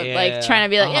 Right, yeah, like yeah. trying to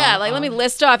be like, let me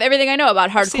list off everything I know about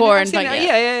I've hardcore seen and that. like,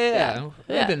 Yeah.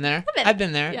 Yeah. I've been there. I've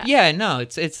been there. yeah. Yeah, no,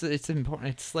 it's important.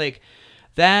 It's like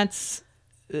that's.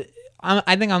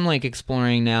 I think I'm like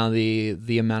exploring now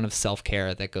the amount of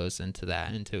self-care that goes into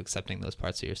that, into accepting those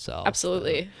parts of yourself.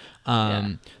 Absolutely.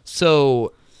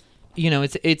 So,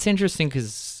 it's interesting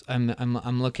because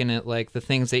I'm looking at like the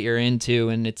things that you're into,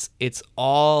 and it's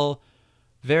all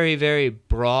very, very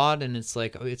broad, and it's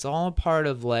like it's all a part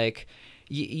of like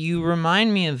you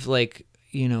remind me of like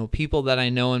people that I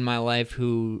know in my life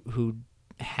who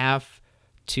have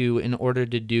to, in order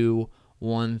to do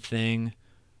one thing,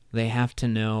 they have to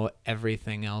know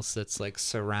everything else that's like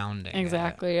surrounding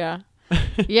Exactly. Yeah.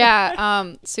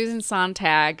 Yeah. Susan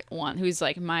Sontag, who's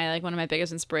like one of my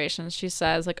biggest inspirations. She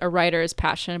says like a writer is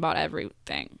passionate about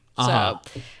everything. So,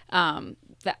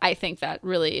 I think that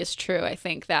really is true. I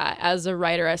think that as a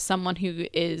writer, as someone who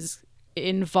is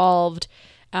involved,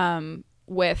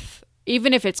 with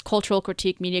even if it's cultural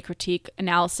critique, media critique,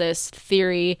 analysis,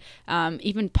 theory,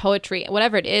 even poetry,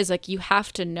 whatever it is, like you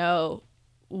have to know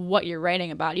what you're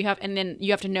writing about. And then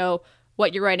you have to know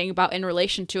what you're writing about in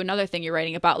relation to another thing you're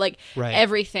writing about. Like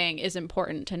everything is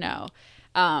important to know.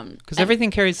 Because everything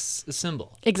carries a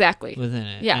symbol Exactly. within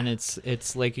it. Yeah. And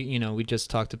it's like, we just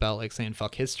talked about like saying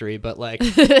fuck history, but like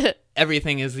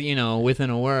everything is, within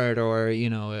a word or,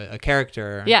 a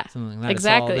character or Yeah, something like that.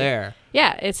 exactly. It's all there.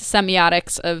 Yeah, it's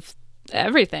semiotics of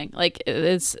everything. Like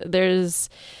that's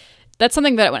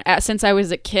something that since I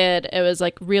was a kid, it was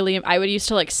like really, I would used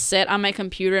to like sit on my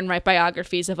computer and write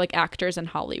biographies of like actors in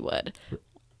Hollywood.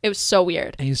 It was so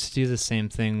weird. I used to do the same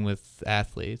thing with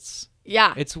athletes.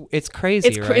 Yeah. It's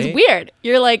crazy, right? It's weird.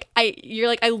 You're like,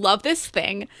 I love this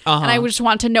thing and I just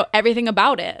want to know everything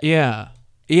about it. Yeah.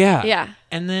 Yeah.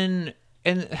 And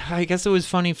I guess it was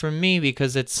funny for me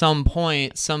because at some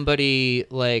point somebody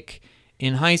like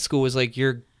in high school was like,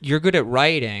 you're good at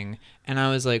writing. And I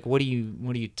was like, what are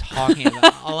you talking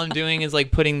about? All I'm doing is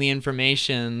like putting the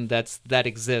information that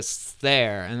exists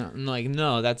there. And I'm like,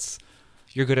 no,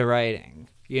 you're good at writing.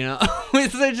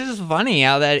 It's just funny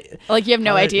how that, like you have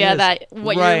no idea is. that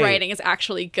what Right. you're writing is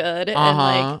actually good. And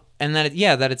like, and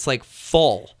that it's like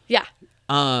full. yeah.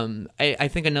 I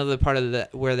think another part of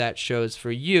that where that shows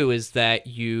for you is that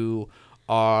you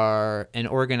are an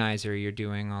organizer. You're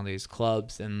doing all these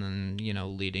clubs and then,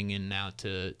 leading in now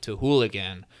to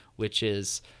Hooligan, which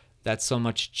is that's so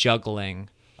much juggling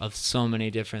of so many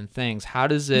different things. How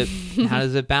does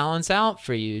it balance out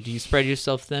for you? Do you spread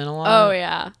yourself thin a lot? Oh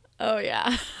yeah.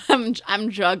 I'm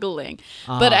juggling.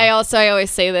 But I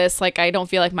always say this, like I don't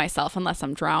feel like myself unless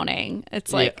I'm drowning.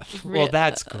 It's like well,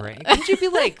 that's great. Couldn't you be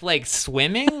like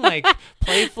swimming, like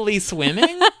playfully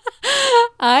swimming?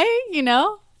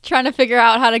 trying to figure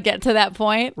out how to get to that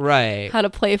point. Right. How to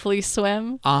playfully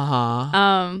swim.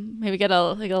 Maybe get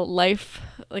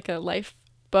a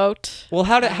lifeboat. Well,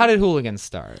 how did Hooligans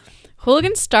start?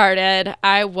 Hooligans started,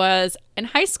 I was in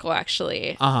high school,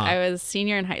 actually. I was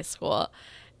senior in high school.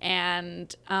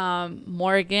 And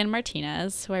Morgan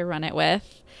Martinez, who I run it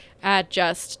with, had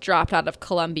just dropped out of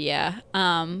Columbia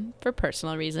for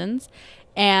personal reasons.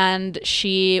 And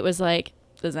she was like,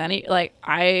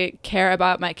 I care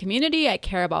about my community. I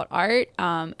care about art.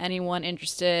 Anyone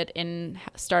interested in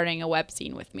starting a web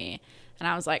scene with me? And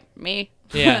I was like, me?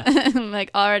 Yeah. I'm like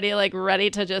already like ready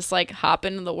to just like hop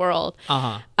into the world.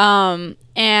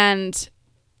 And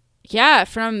yeah,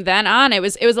 from then on, it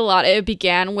was a lot. It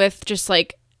began with just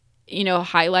like, you know,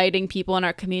 highlighting people in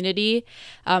our community,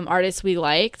 artists we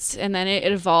liked. And then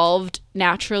it evolved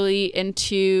naturally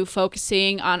into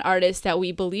focusing on artists that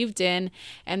we believed in.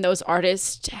 And those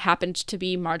artists happened to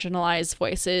be marginalized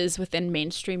voices within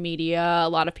mainstream media, a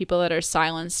lot of people that are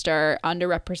silenced or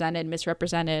underrepresented,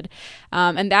 misrepresented.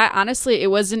 And that honestly, it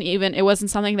wasn't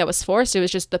something that was forced. It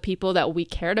was just the people that we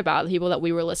cared about, the people that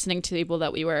we were listening to, the people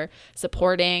that we were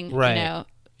supporting, right. You know.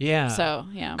 Yeah. So,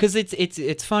 yeah. Because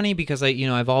it's funny because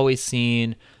I've always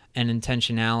seen an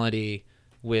intentionality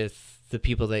with the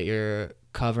people that you're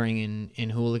covering in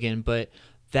Hooligan, but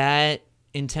that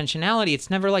intentionality, it's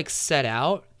never like set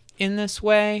out in this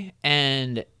way,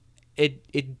 and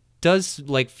it does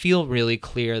like feel really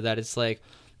clear that it's like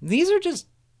these are just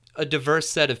a diverse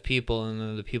set of people, and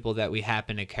they're the people that we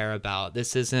happen to care about.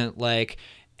 This isn't like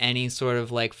any sort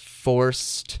of like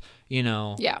forced, you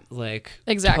know, like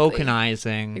exactly.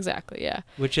 tokenizing. Exactly, yeah.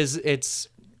 Which is, it's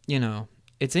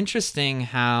interesting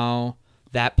how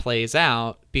that plays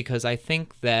out, because I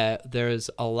think that there's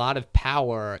a lot of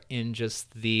power in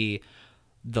just the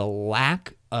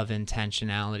lack of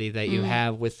intentionality that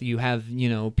you have you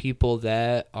know, people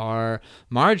that are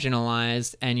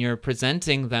marginalized and you're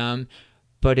presenting them,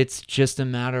 but it's just a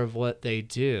matter of what they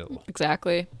do.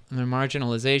 Exactly. And their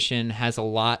marginalization has a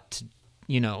lot to,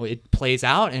 you know, it plays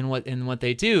out in what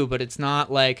they do, but it's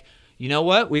not like, you know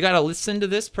what, we got to listen to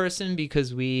this person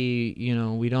because we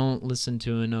don't listen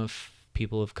to enough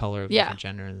people of color of different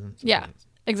genders. Yeah,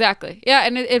 exactly. Yeah,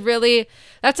 and it really,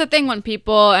 that's the thing when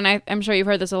people, and I'm sure you've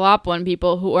heard this a lot, but when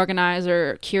people who organize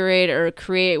or curate or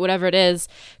create whatever it is,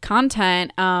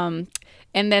 content,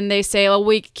 and then they say, well,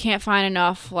 we can't find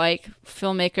enough like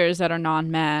filmmakers that are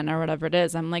non-men or whatever it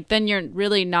is. I'm like, then you're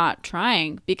really not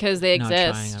trying, because they exist.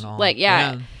 Not trying at all. Like,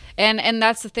 yeah. And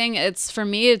that's the thing. It's, for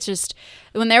me, it's just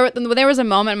when there was a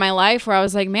moment in my life where I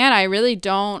was like, man, I really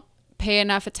don't pay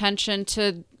enough attention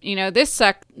to, you know,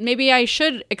 maybe I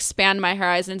should expand my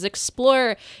horizons,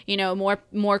 explore, you know,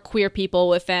 more queer people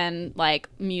within like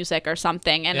music or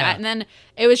something. And then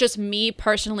it was just me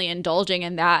personally indulging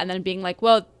in that, and then being like,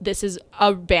 well, this is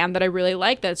a band that I really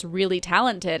like, that's really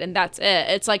talented, and that's it.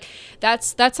 It's like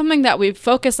that's something that we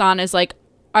focus on, is like,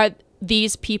 are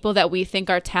these people that we think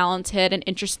are talented and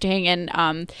interesting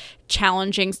and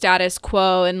challenging status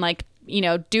quo and like, you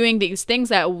know, doing these things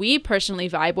that we personally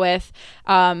vibe with.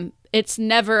 It's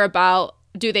never about,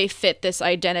 do they fit this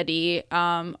identity?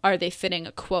 Are they fitting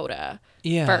a quota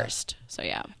first? So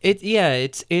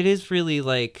it is really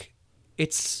like,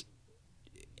 it's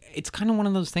kind of one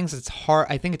of those things that's hard.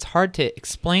 I think it's hard to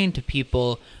explain to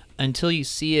people until you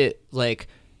see it like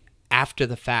after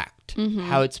the fact,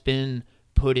 how it's been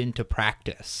put into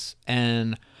practice.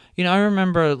 And, you know, I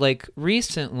remember like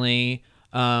recently,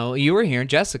 you were here,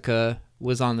 Jessica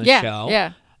was on the show.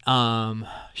 Yeah.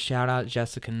 Shout out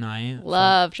Jessica Knight.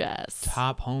 Love Jess.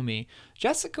 Top homie.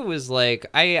 Jessica was like,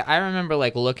 I remember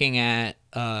like looking at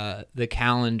the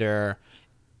calendar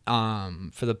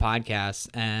for the podcast,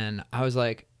 and I was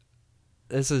like,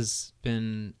 this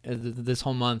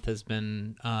whole month has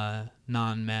been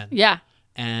non-men. Yeah.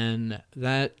 And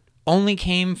that only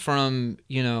came from,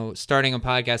 you know, starting a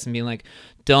podcast and being like,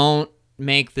 don't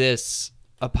make this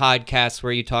a podcast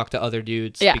where you talk to other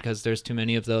dudes, because there's too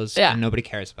many of those and nobody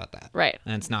cares about that. Right.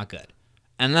 And it's not good.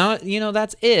 And now, you know,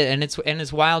 that's it. And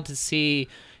it's wild to see,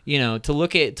 you know, to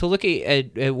look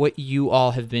at what you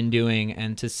all have been doing,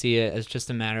 and to see it as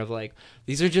just a matter of like,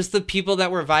 these are just the people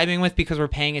that we're vibing with because we're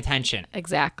paying attention.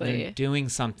 Exactly. They're doing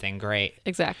something great.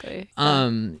 Exactly.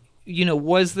 You know,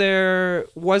 was there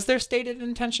stated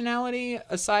intentionality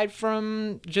aside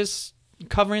from just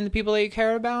covering the people that you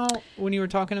care about when you were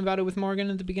talking about it with Morgan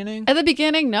at the beginning? At the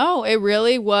beginning, no. It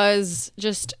really was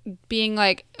just being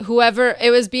like,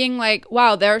 it was being like,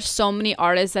 wow, there are so many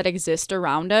artists that exist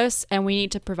around us and we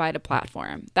need to provide a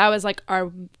platform. That was like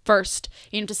our first,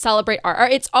 to celebrate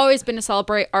art. It's always been to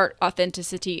celebrate art,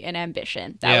 authenticity, and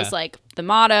ambition. That was like the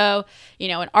motto,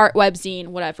 an art webzine,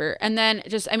 whatever. And then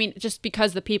just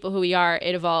because the people who we are,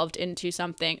 it evolved into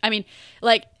something. At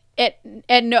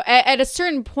a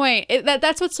certain point,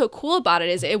 that's what's so cool about it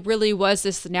is it really was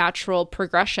this natural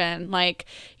progression,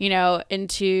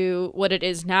 into what it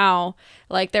is now.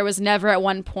 Like there was never at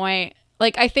one point,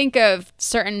 like I think of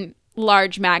certain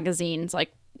large magazines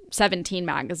like 17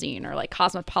 magazine or like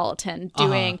Cosmopolitan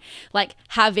doing like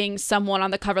having someone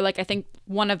on the cover. Like I think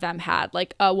one of them had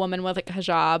like a woman with like a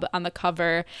hijab on the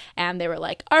cover and they were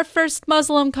like our first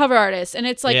Muslim cover artist. And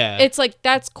it's like, it's like,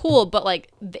 that's cool. But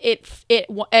like it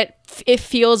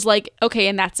feels like, okay.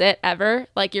 And that's it ever.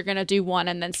 Like you're going to do one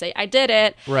and then say, I did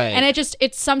it. Right. And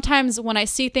it's sometimes when I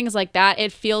see things like that,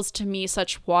 it feels to me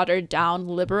such watered down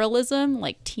liberalism,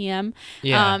 like TM.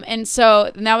 Yeah. And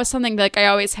that was something like I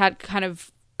always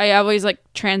like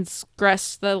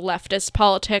transgressed the leftist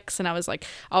politics and I was like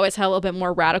always had a little bit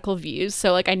more radical views.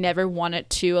 So like I never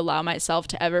wanted to allow myself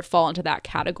to ever fall into that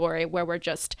category where we're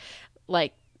just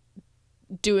like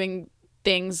doing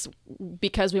things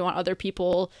because we want other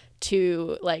people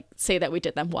to like say that we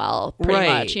did them well, pretty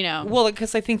much, Well,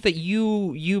 because I think that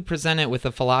you present it with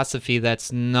a philosophy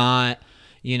that's not,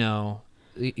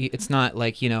 it's not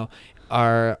like,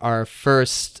 our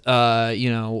first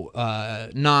non-male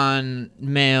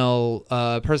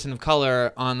person of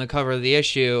color on the cover of the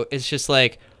issue. It's just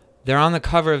like they're on the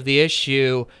cover of the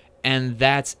issue and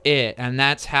that's it, and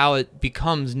that's how it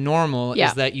becomes normal.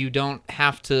 Is that you don't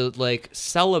have to like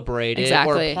celebrate it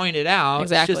or point it out.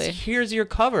 Exactly. It's just here's your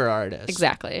cover artist.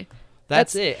 Exactly.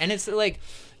 That's it. And it's like,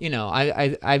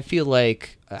 I feel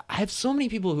like I have so many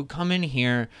people who come in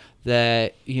here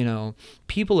that,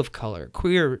 people of color,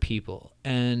 queer people,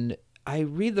 and I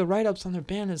read the write-ups on their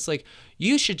band, and it's like,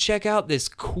 you should check out this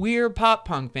queer pop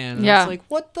punk band. And it's like,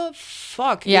 what the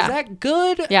fuck? Is that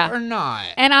good or not?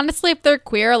 And honestly, if they're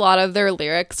queer, a lot of their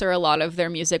lyrics or a lot of their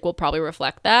music will probably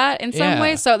reflect that in some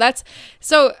way. So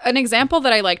so an example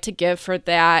that I like to give for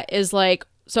that is like,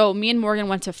 so me and Morgan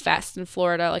went to Fest in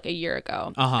Florida like a year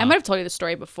ago. I might have told you the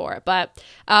story before, but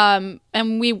and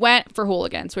we went for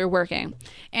Hooligans. We were working,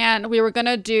 and we were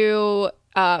gonna do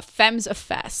Femmes of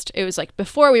Fest. It was like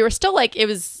before we were still like it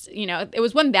was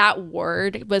when that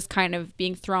word was kind of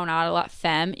being thrown out a lot.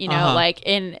 Femme, like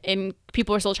in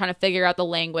people were still trying to figure out the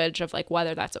language of like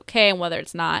whether that's okay and whether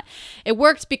it's not. It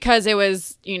worked because it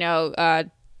was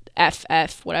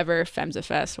FF, whatever, Femmes of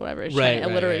Fest, whatever,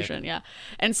 alliteration, yeah.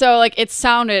 And so like it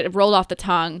rolled off the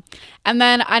tongue,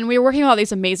 and we were working with all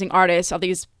these amazing artists, all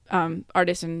these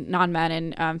artists and non-men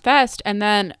in Fest, and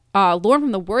then Lauren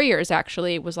from the Warriors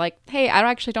actually was like, hey, I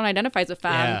don't identify as a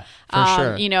femme.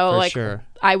 Yeah, for sure.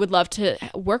 I would love to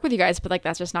work with you guys, but like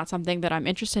that's just not something that I'm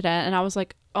interested in. And I was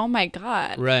like, oh my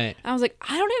God. Right. I was like,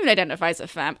 I don't even identify as a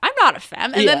femme. I'm not a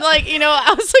femme. And then like,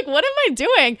 I was like, what am I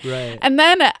doing? Right.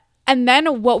 And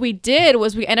then what we did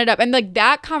was we ended up, and like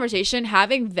that conversation,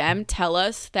 having them tell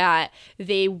us that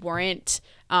they weren't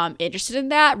interested in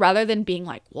that, rather than being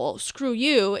like, well, screw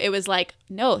you. It was like,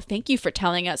 no, thank you for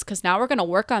telling us, because now we're going to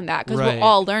work on that, because we're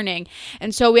all learning.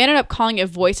 And so we ended up calling it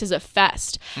Voices of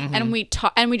Fest. And we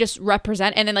just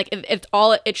represent, and then like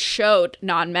it showed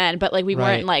non-men, but like we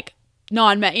weren't like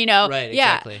non-men, Right,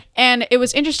 exactly. And it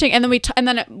was interesting. And then it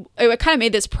kind of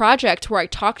made this project where I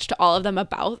talked to all of them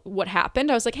about what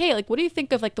happened. I was like, hey, like, what do you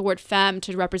think of like the word femme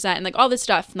to represent, and like all this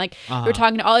stuff. And like we were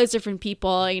talking to all these different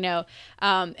people,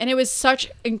 and it was such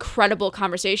incredible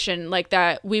conversation, like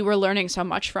that we were learning so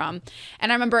much from.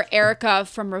 And I remember Erica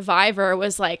from Reviver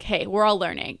was like, hey, we're all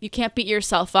learning. You can't beat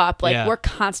yourself up. Like we're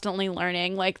constantly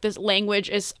learning. Like this language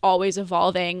is always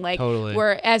evolving. Like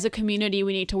we're, as a community,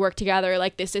 we need to work together.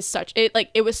 Like this is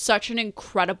it was such an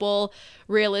incredible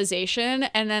realization.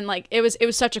 And then like it was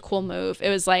such a cool move. It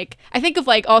was like, I think of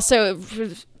like also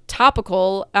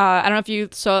topical, I don't know if you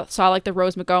saw like the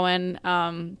Rose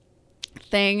McGowan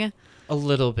thing. A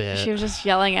little bit. She was just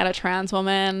yelling at a trans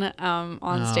woman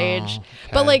on stage. Okay.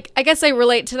 But like, I guess I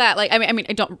relate to that. Like, I mean,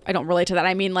 I don't relate to that.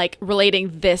 I mean, like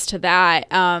relating this to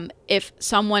that. If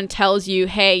someone tells you,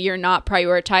 hey, you're not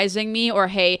prioritizing me, or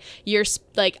hey, you're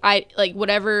like,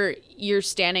 whatever you're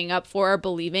standing up for or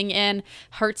believing in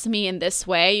hurts me in this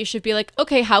way, you should be like,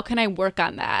 okay, how can I work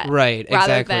on that? Right.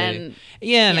 Rather exactly. than,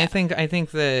 and I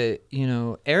think that,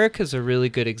 Erica's a really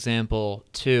good example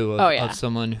too of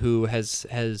someone who has,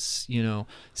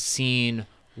 seen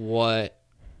what,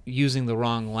 using the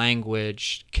wrong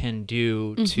language can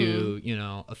do to, you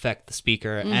know, affect the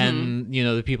speaker and, you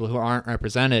know, the people who aren't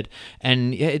represented.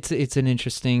 And it's an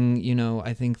interesting, you know,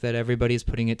 I think that everybody's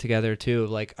putting it together too.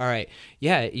 Like, all right,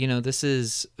 yeah, you know, this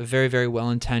is a very, very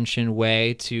well-intentioned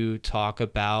way to talk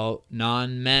about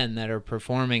non-men that are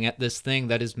performing at this thing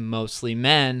that is mostly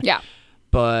men. Yeah.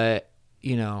 But,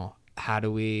 you know, how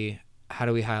do we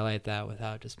highlight that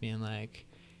without just being like,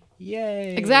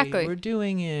 yay, exactly, we're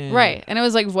doing it, right? And it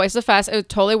was like Voice of Fest. It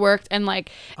totally worked, and like,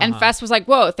 and Fest was like,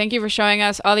 whoa, thank you for showing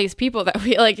us all these people that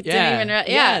we like didn't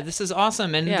even this is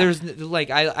awesome. And there's like,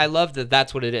 I love that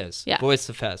that's what it is. Voice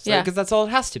of Fest, because that's all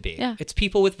it has to be. It's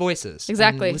people with voices.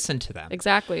 Exactly. And listen to them.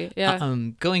 Exactly. Yeah.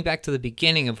 Going back to the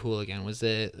beginning of Hooligan, was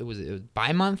it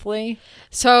bi-monthly?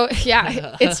 So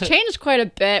yeah, it's changed quite a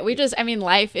bit.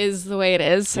 Life is the way it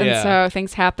is, and so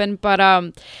things happen. But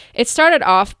it started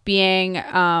off being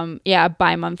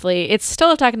bi-monthly. It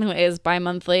still technically is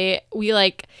bi-monthly.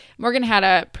 Morgan had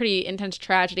a pretty intense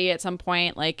tragedy at some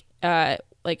point, like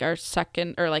our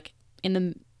second, or like in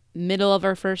the middle of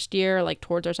our first year, like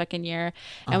towards our second year,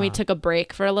 and we took a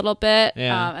break for a little bit,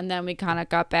 and then we kind of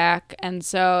got back, and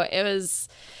so it was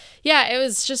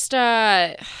just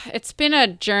it's been a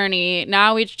journey.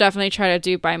 Now we definitely try to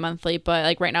do bi-monthly, but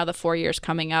like right now the 4 years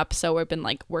coming up, so we've been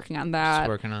like working on that.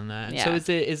 So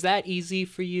is that easy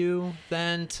for you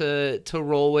then to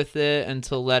roll with it and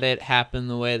to let it happen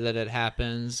the way that it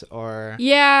happens? Or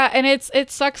and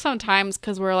it sucks sometimes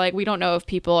because we're like, we don't know if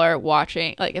people are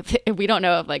watching, like if we don't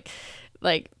know if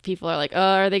like people are like, oh,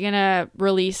 are they gonna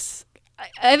release?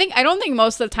 I don't think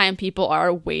most of the time people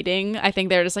are waiting. I think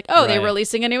they're just like, oh, they're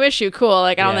releasing a new issue. Cool.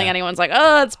 Like, I don't think anyone's like,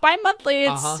 oh, it's bi-monthly.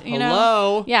 It's, you know.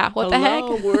 Hello. Yeah. What the heck?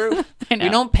 We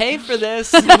don't pay for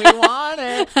this. We want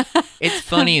it. It's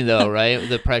funny though, right?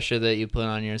 The pressure that you put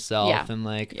on yourself and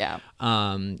like,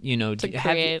 you know,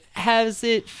 has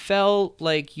it felt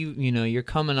like you're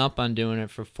coming up on doing it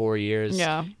for 4 years?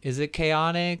 Yeah. Is it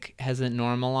chaotic? Has it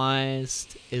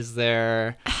normalized? Is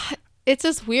there... It's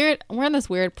just weird. We're in this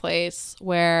weird place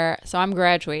where, so I'm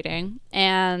graduating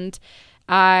and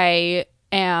I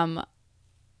am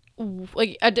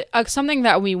like something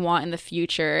that we want in the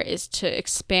future is to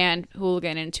expand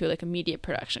Hooligan into like a media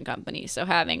production company. So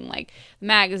having like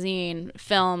magazine,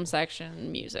 film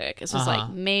section, music. This is like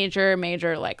major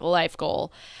like life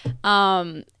goal.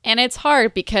 And it's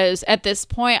hard because at this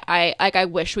point I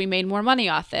wish we made more money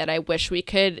off it. I wish we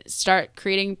could start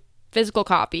creating physical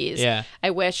copies. Yeah. I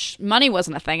wish money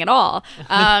wasn't a thing at all.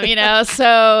 You know,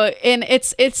 so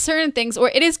it's certain things, or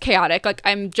it is chaotic. Like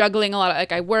I'm juggling a lot of,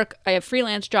 like I have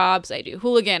freelance jobs, I do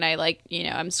Hooligan, I'm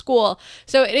in school.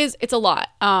 So it's a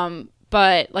lot.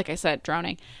 But like I said,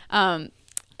 drowning. I'm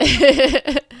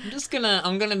gonna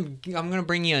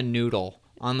bring you a noodle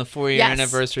on the 4-year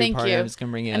anniversary party. I'm just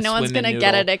gonna bring you and a no one's gonna noodle.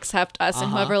 Get it except us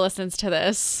and whoever listens to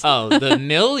this. Oh, the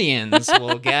millions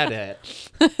will get it.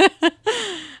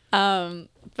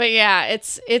 But yeah,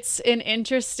 it's an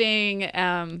interesting,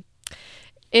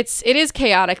 it is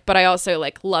chaotic, but I also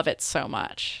like love it so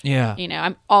much. Yeah. You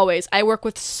know, I work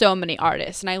with so many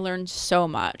artists and I learn so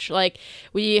much. Like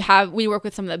we work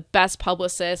with some of the best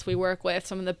publicists. We work with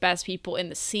some of the best people in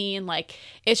the scene. Like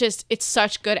it's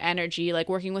such good energy, like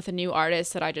working with a new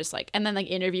artist that I just like, and then like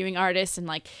interviewing artists and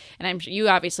you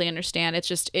obviously understand.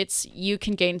 You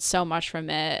can gain so much from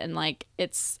it. And like,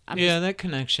 that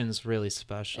connection's really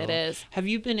special. It is. Have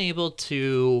you been able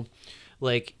to,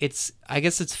 like, I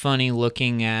guess it's funny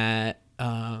looking at,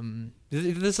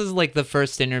 this is like the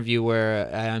first interview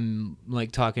where I'm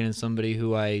like talking to somebody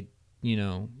who I'm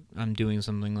doing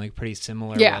something like pretty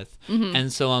similar with. Mm-hmm.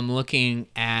 And so I'm looking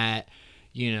at,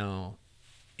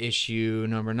 issue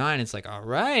number 9. It's like, all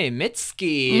right,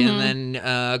 Mitski, and then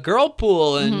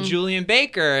Girlpool and Julian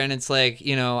Baker. And it's like,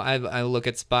 I look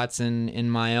at spots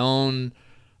in my own,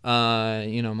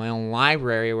 my own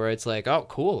library where it's like, oh,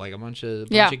 cool, like a bunch of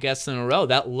guests in a row.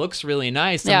 That looks really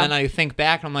nice. And then I think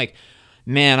back and I'm like,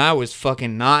 man, I was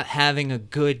fucking not having a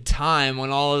good time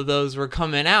when all of those were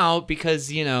coming out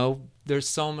because, there's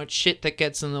so much shit that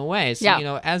gets in the way.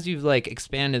 So, as you've like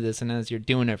expanded this and as you're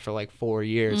doing it for like 4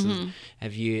 years, do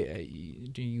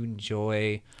you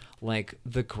enjoy like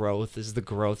the growth? Is the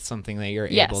growth something that you're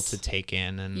able to take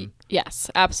in? And yes,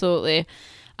 absolutely.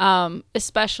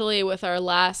 Especially with our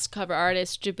last cover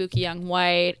artist, Jabuki Young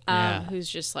White, who's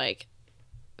just like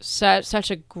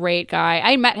such a great guy.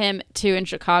 I met him too in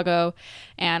Chicago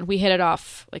and we hit it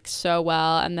off like so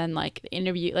well. And then like the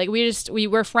interview, like we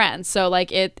were friends. So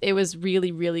like it was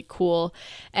really, really cool.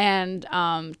 And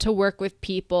to work with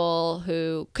people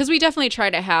cause we definitely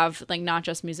try to have like not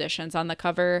just musicians on the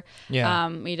cover. Yeah.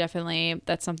 We definitely,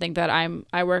 that's something that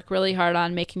I work really hard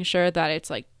on, making sure that it's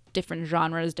like different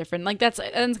genres, different, like that's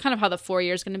kind of how the 4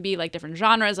 years going to be, like different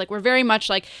genres. Like we're very much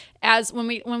like, as when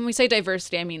we say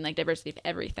diversity, I mean like diversity of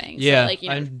everything. Yeah, so, like,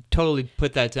 I totally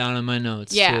put that down in my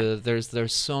notes too.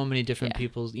 There's so many different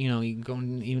people, you know, you can go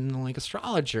even like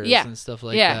astrologers and stuff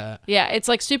like that. Yeah, it's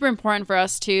like super important for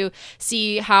us to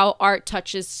see how art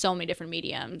touches so many different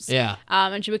mediums. Yeah.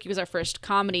 And Chibuki was our first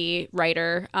comedy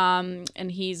writer,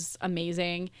 and he's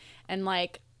amazing. And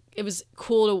like it was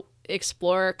cool to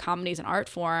explore comedy as an art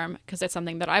form because that's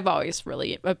something that I've always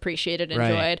really appreciated and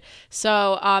enjoyed. Right.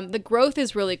 So the growth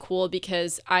is really cool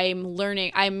because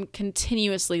I'm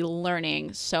continuously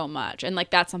learning so much, and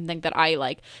like that's something that I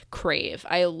like crave.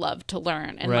 I love to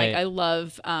learn, and like I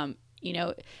love you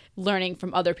know, learning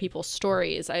from other people's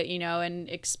stories, and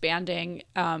expanding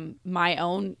my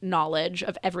own knowledge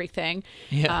of everything,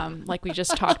 like we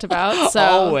just talked about.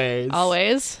 So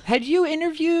always. Had you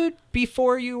interviewed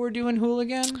before you were doing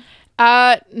Hooligan?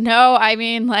 No, I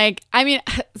mean,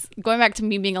 going back to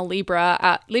me being a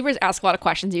Libra, Libras ask a lot of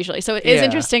questions usually. So it is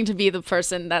interesting to be the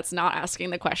person that's not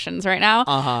asking the questions right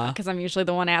now. Because I'm usually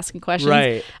the one asking questions.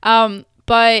 Right.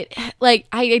 But like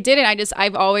I didn't.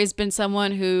 I've always been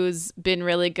someone who's been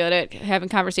really good at having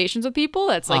conversations with people.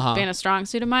 That's like been a strong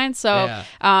suit of mine. So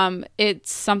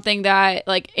it's something that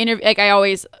like I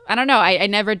don't know. I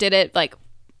never did it like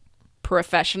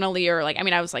professionally or like, I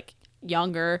mean, I was like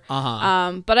younger.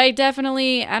 But I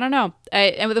definitely, I don't know.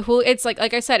 And with the it's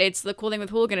like I said, it's the cool thing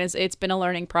with Hooligan is it's been a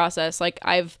learning process. Like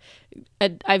I've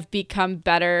become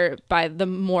better by the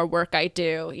more work I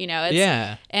do, you know.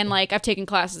 And like I've taken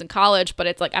classes in college, but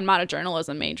it's like I'm not a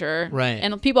journalism major, right?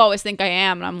 And people always think I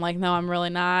am, and I'm like, no, I'm really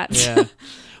not. Yeah.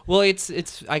 Well, it's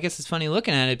I guess it's funny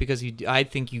looking at it because I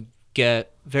think you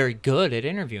get very good at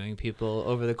interviewing people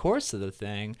over the course of the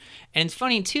thing, and it's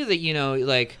funny too that, you know,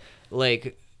 like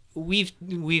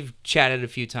we've chatted a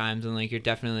few times, and like you're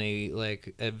definitely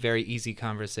like a very easy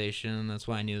conversation, and that's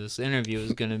why I knew this interview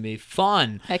was going to be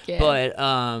fun. Heck yeah.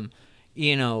 But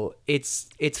you know,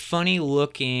 it's funny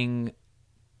looking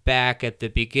back at the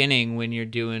beginning when you're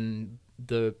doing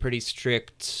the pretty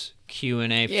strict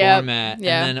Q&A format, and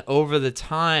then over the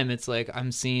time it's like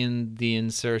I'm seeing the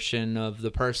insertion of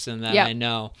the person that I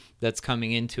know that's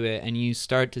coming into it, and you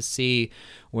start to see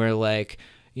where, like,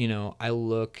 you know, I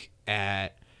look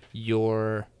at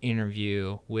your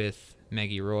interview with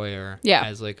Maggie Royer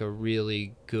as like a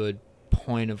really good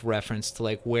point of reference to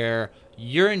like where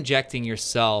you're injecting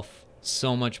yourself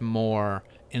so much more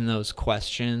in those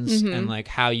questions, and like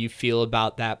how you feel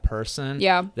about that person,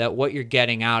 that what you're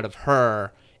getting out of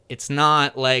her, it's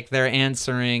not like they're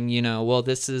answering, you know, well,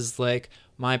 this is like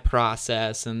my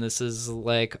process and this is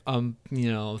like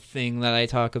you know, thing that I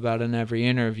talk about in every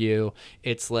interview.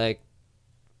 It's like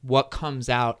what comes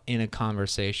out in a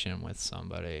conversation with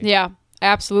somebody. Yeah,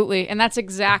 absolutely. And that's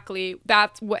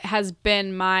what has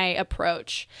been my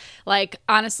approach. Like,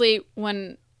 honestly,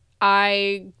 when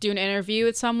I do an interview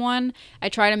with someone, I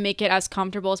try to make it as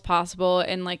comfortable as possible,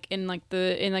 and like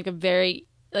I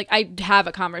have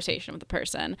a conversation with the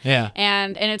person. Yeah.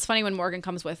 And it's funny when Morgan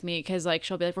comes with me, because like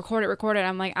she'll be like, record it.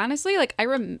 I'm like, honestly, like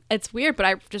it's weird, but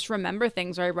I just remember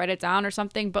things, or I write it down or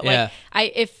something. But like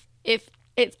if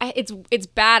it's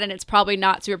bad and it's probably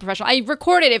not super professional, I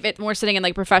record it we're sitting in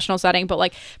like professional setting. But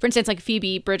like, for instance, like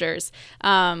Phoebe Bridgers,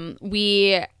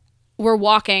 we were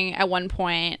walking at one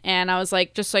point, and I was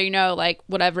like, just so you know, like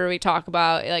whatever we talk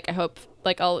about, like I hope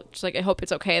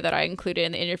it's okay that I include it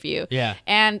in the interview. Yeah.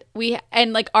 And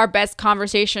like our best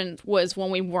conversation was when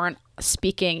we weren't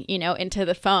speaking, you know, into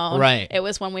the phone. Right. It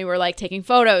was when we were like taking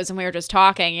photos and we were just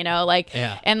talking, you know, like,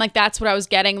 and like that's what I was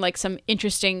getting, like some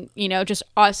interesting, you know, just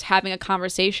us having a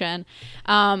conversation,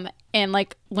 and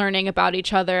like learning about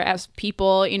each other as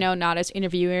people, you know, not as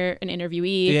interviewer and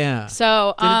interviewee. Yeah.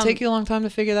 So did it take you a long time to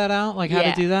figure that out? Like how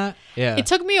to do that? Yeah. It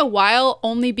took me a while,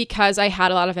 only because I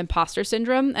had a lot of imposter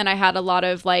syndrome, and I had a lot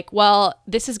of like, well,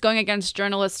 this is going against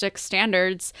journalistic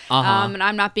standards, and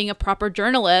I'm not being a proper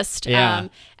journalist. Yeah.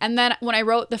 And then when I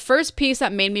wrote the first piece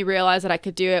that made me realize that I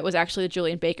could do it was actually the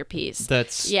Julian Baker piece.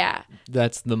 That's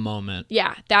the moment.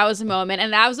 Yeah, that was the moment.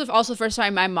 And that was also the first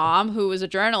time my mom, who was a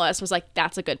journalist, was like,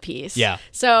 that's a good piece. Yeah.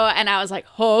 So, and I was like,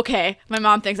 oh, okay. My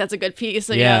mom thinks that's a good piece.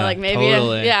 So, you know, like maybe.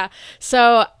 Totally.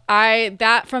 So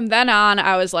from then on,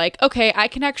 I was like, okay, I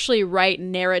can actually write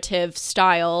narrative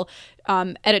style,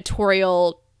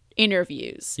 editorial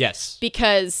interviews. Yes.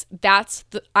 Because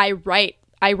I write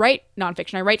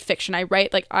nonfiction, I write fiction, I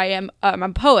write, like, I'm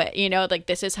a poet, you know, like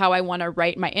this is how I want to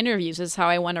write my interviews, this is how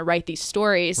I want to write these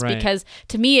stories. Right. Because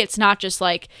to me, it's not just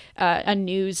like a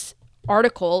news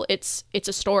article, it's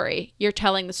a story. You're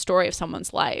telling the story of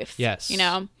someone's life. Yes. You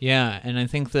know? Yeah. And I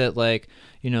think that, like,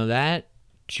 you know, that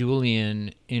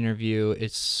Julian interview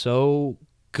is so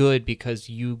good because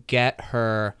you get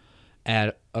her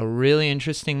at a really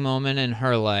interesting moment in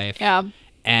her life. Yeah.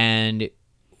 And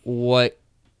what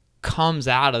comes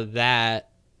out of that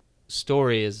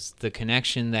story is the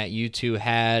connection that you two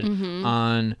had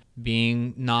on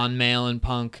being non-male in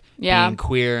punk, being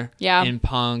queer in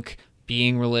punk,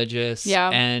 being religious.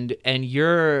 And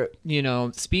you're,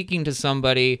 speaking to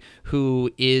somebody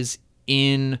who is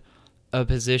in a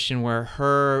position where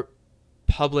her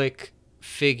public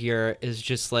figure is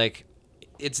just like,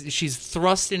 she's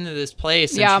thrust into this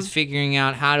place and she's figuring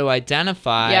out how to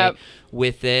identify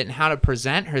with it and how to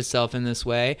present herself in this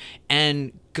way,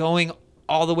 and going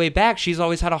all the way back, she's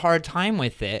always had a hard time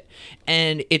with it.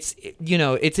 And it's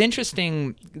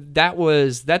interesting.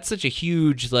 That's such a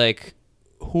huge like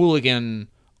hooligan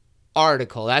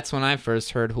article. That's when I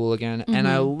first heard hooligan. And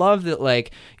I love that,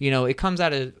 like, it comes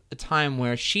out of a time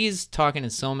where she's talking to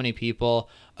so many people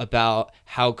about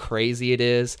how crazy it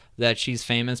is that she's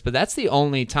famous, but that's the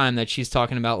only time that she's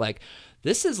talking about like,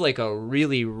 this is like a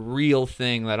really real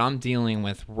thing that I'm dealing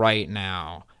with right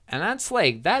now. And that's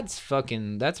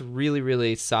really,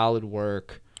 really solid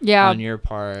work on your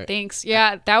part. Thanks.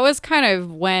 Yeah, that was kind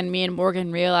of when me and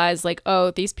Morgan realized, like,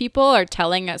 oh, these people are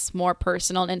telling us more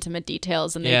personal and intimate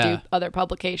details than they do other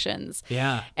publications.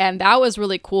 Yeah. And that was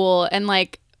really cool. And,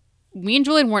 like, me and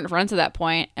Julian weren't friends at that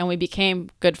point, and we became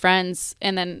good friends.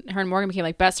 And then her and Morgan became,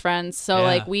 like, best friends. So,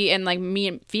 like, me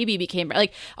and Phoebe became,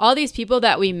 like, all these people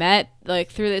that we met, like,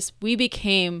 through this, we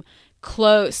became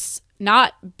close.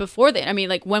 Not before then. I mean,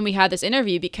 like when we had this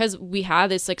interview, because we had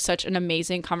this like such an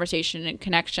amazing conversation and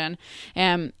connection.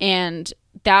 And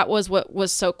that was what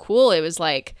was so cool. It was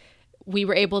like we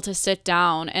were able to sit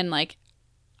down and like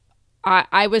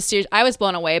I was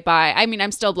blown away by, I mean,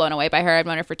 I'm still blown away by her. I've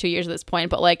known her for 2 years at this point,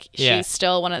 but like she's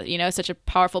still one of, such a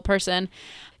powerful person.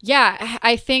 Yeah,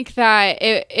 I think that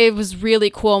it was really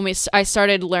cool when I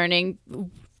started learning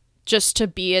just to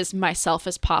be as myself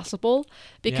as possible,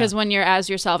 because when you're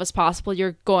as yourself as possible,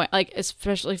 you're going like,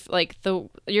 especially like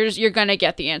you're gonna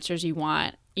get the answers you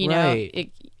want, know.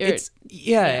 And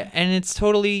it's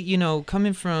totally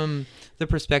coming from the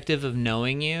perspective of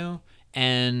knowing you,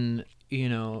 and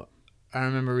I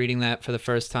remember reading that for the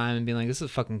first time and being like, this is a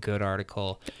fucking good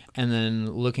article, and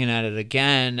then looking at it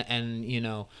again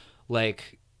and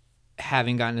like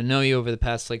having gotten to know you over the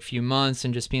past like few months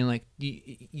and just being like,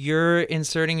 you're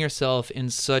inserting yourself in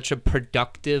such a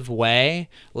productive way,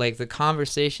 like the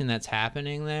conversation that's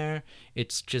happening there,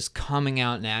 it's just coming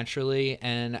out naturally.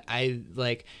 And I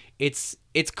like, it's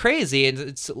crazy, and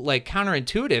it's like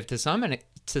counterintuitive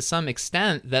to some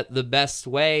extent that the best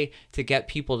way to get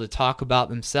people to talk about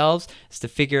themselves is to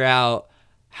figure out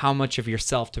how much of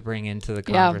yourself to bring into the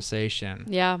conversation.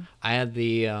 Yeah. I had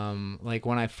the, like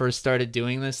when I first started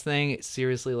doing this thing,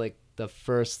 seriously, like the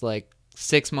first like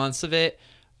 6 months of it,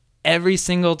 every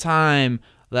single time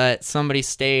that somebody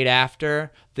stayed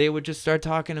after, they would just start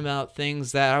talking about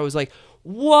things that I was like,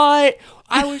 what?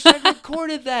 I wish I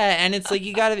recorded that. And it's like,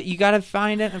 you gotta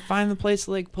find it and find the place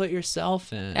to like put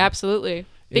yourself in. Absolutely.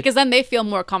 Because then they feel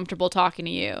more comfortable talking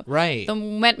to you. Right. The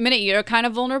minute you're kind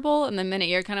of vulnerable and the minute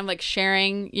you're kind of like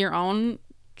sharing your own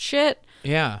shit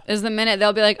is the minute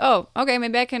they'll be like, oh, okay,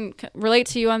 maybe I can relate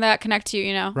to you on that, connect to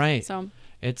you, Right. So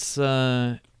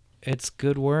it's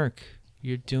good work.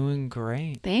 You're doing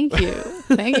great. Thank you.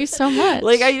 Thank you so much.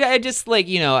 Like I just like,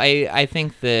 I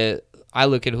think that I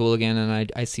look at Hooligan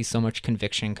and I see so much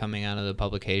conviction coming out of the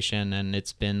publication, and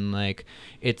it's been like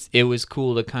it was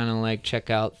cool to kind of like check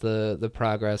out the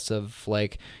progress of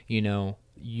like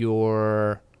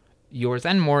yours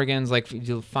and Morgan's, like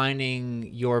finding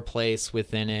your place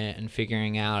within it and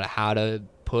figuring out how to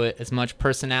put as much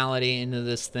personality into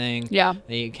this thing that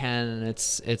you can. And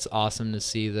it's awesome to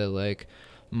see that like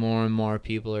more and more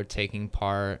people are taking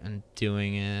part and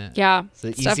doing it. Yeah. Is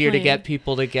it easier to get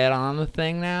people to get on the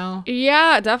thing now?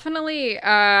 Yeah, definitely.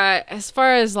 As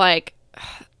far as like,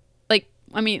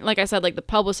 I mean, like I said, like the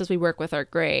publicists we work with are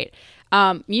great.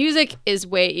 Music is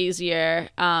way easier.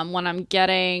 When I'm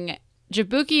getting,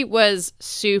 Jaboukie was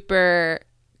super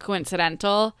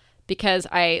coincidental, because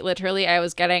I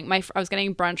was getting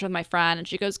brunch with my friend, and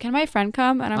she goes, can my friend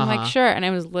come? And I'm like, sure. And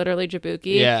it was literally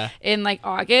Jaboukie in like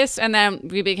August. And then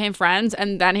we became friends.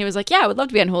 And then he was like, yeah, I would love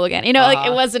to be on Hooligan. Like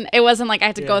it wasn't like I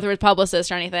had to go through a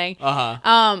publicist or anything.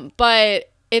 But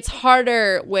it's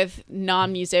harder with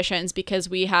non-musicians, because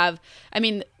we have, I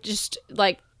mean, just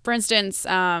like, for instance,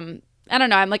 I don't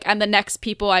know. I'm the next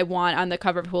people I want on the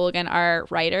cover of Hooligan are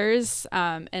writers,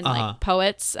 and like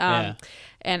poets.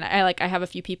 And I have a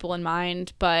few people in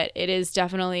mind, but it is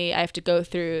definitely, I have to go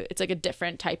through, it's like a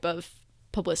different type of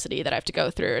publicity that I have to go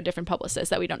through, a different publicist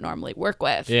that we don't normally work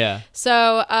with. Yeah.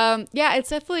 So, yeah, it's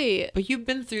definitely... But you've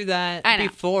been through that I know.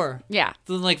 before. Yeah.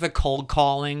 Like the cold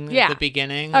calling Yeah. at the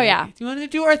beginning. Oh, Like, yeah. Do you want to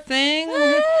do our thing?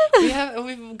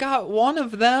 We've got one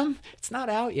of them. It's not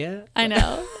out yet. I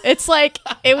know. It's like,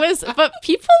 it was... But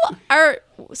people are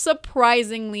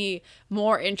surprisingly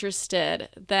more interested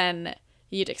than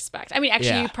you'd expect. I mean, actually,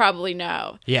 Yeah. you probably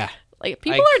know. Yeah. Like,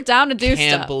 people are down to do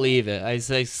Can't stuff. believe it. I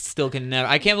still can never.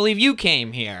 I can't believe you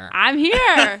came here. I'm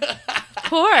here. Of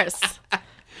course.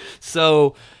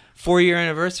 So, 4-year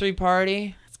anniversary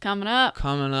party It's coming up.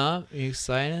 coming up. Are you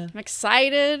excited? I'm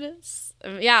excited.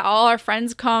 Yeah, all our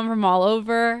friends come from all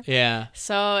over. Yeah.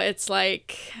 So it's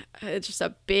like, it's just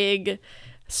a big,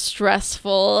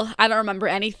 stressful, I don't remember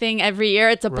anything every year.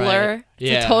 It's a blur. Right.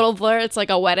 It's Yeah. a total blur. It's like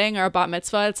a wedding or a bat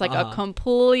mitzvah. It's like a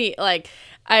complete, like,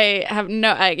 I have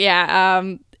no,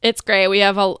 it's great. We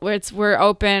have we're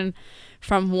open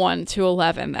from 1 to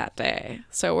 11 that day.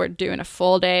 So we're doing a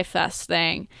full day fest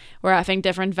thing. We're having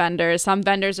different vendors. Some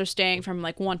vendors are staying from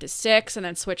like 1 to 6 and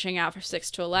then switching out for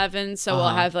 6 to 11. So we'll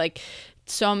have like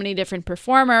so many different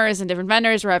performers and different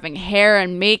vendors. We're having hair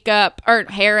and makeup, or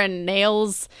hair and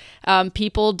nails,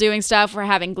 people doing stuff. We're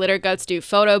having Glitter Guts do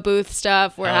photo booth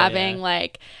stuff. We're having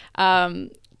like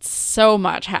so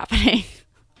much happening.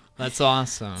 That's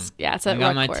awesome. Yeah, it's I a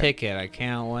got my record. ticket. I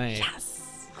can't wait.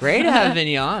 Yes. Great having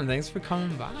you on. Thanks for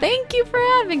coming by. Thank you for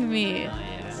having me.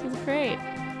 This was great.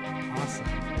 Awesome.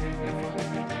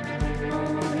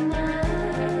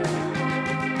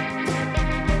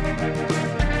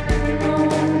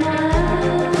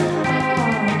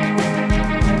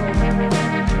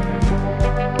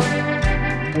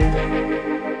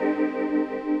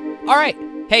 All right.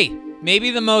 Hey,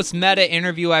 maybe the most meta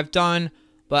interview I've done,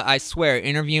 but I swear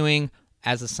interviewing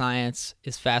as a science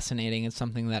is fascinating. It's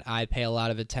something that I pay a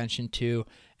lot of attention to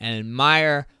and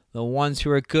admire the ones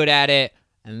who are good at it,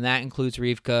 and that includes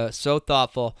Rivka. So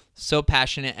thoughtful, so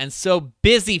passionate, and so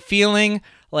busy, feeling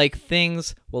like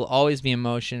things will always be in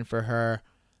motion for her.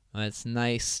 It's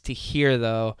nice to hear,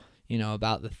 though,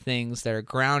 about the things that are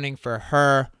grounding for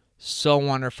her. So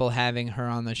wonderful having her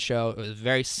on the show. It was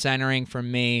very centering for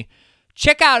me.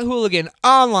 Check out Hooligan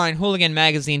online,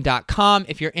 hooliganmagazine.com.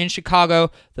 If you're in Chicago,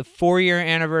 the 4-year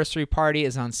anniversary party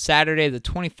is on Saturday the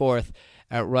 24th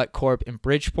at Rut Corp in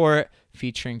Bridgeport,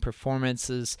 featuring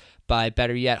performances by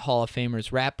Better Yet Hall of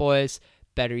Famers Rat Boys,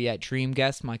 Better Yet Dream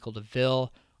guest Michael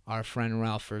DeVille. Our friend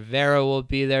Ralph Rivera will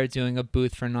be there doing a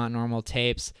booth for Not Normal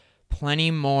Tapes.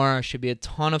 Plenty more. Should be a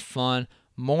ton of fun.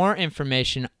 More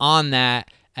information on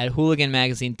that at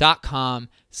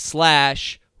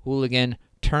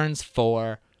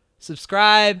hooliganmagazine.com/hooliganturns4.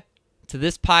 Subscribe to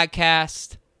this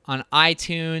podcast on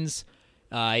iTunes.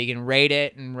 You can rate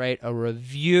it and write a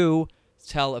review.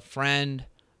 Tell a friend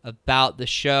about the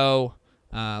show.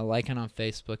 Like it on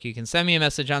Facebook. You can send me a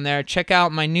message on there. Check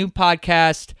out my new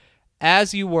podcast,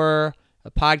 As You Were,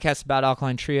 a podcast about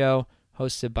Alkaline Trio,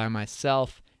 hosted by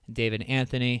myself and David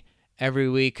Anthony. Every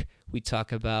week, we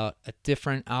talk about a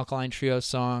different Alkaline Trio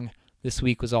song. This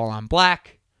week was All on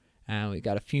Black. And we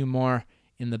got a few more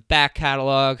in the back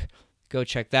catalog. Go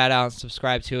check that out and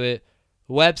subscribe to it.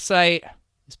 The website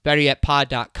is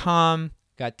betteryetpod.com.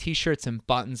 Got t-shirts and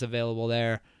buttons available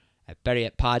there at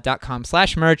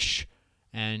betteryetpod.com/merch.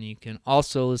 And you can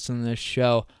also listen to this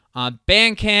show on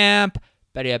Bandcamp,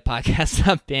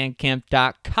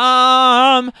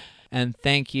 betteryetpodcast.bandcamp.com. And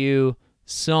thank you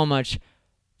so much.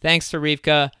 Thanks to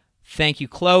Rivka. Thank you,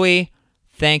 Chloe.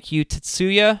 Thank you,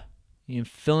 Tetsuya. You're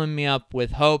filling me up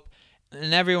with hope.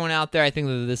 And everyone out there, I think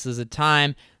that this is a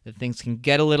time that things can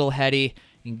get a little heady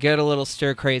and get a little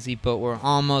stir-crazy, but we're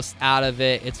almost out of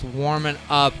it. It's warming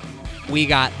up. We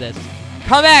got this.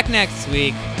 Come back next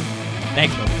week.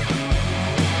 Thanks, folks.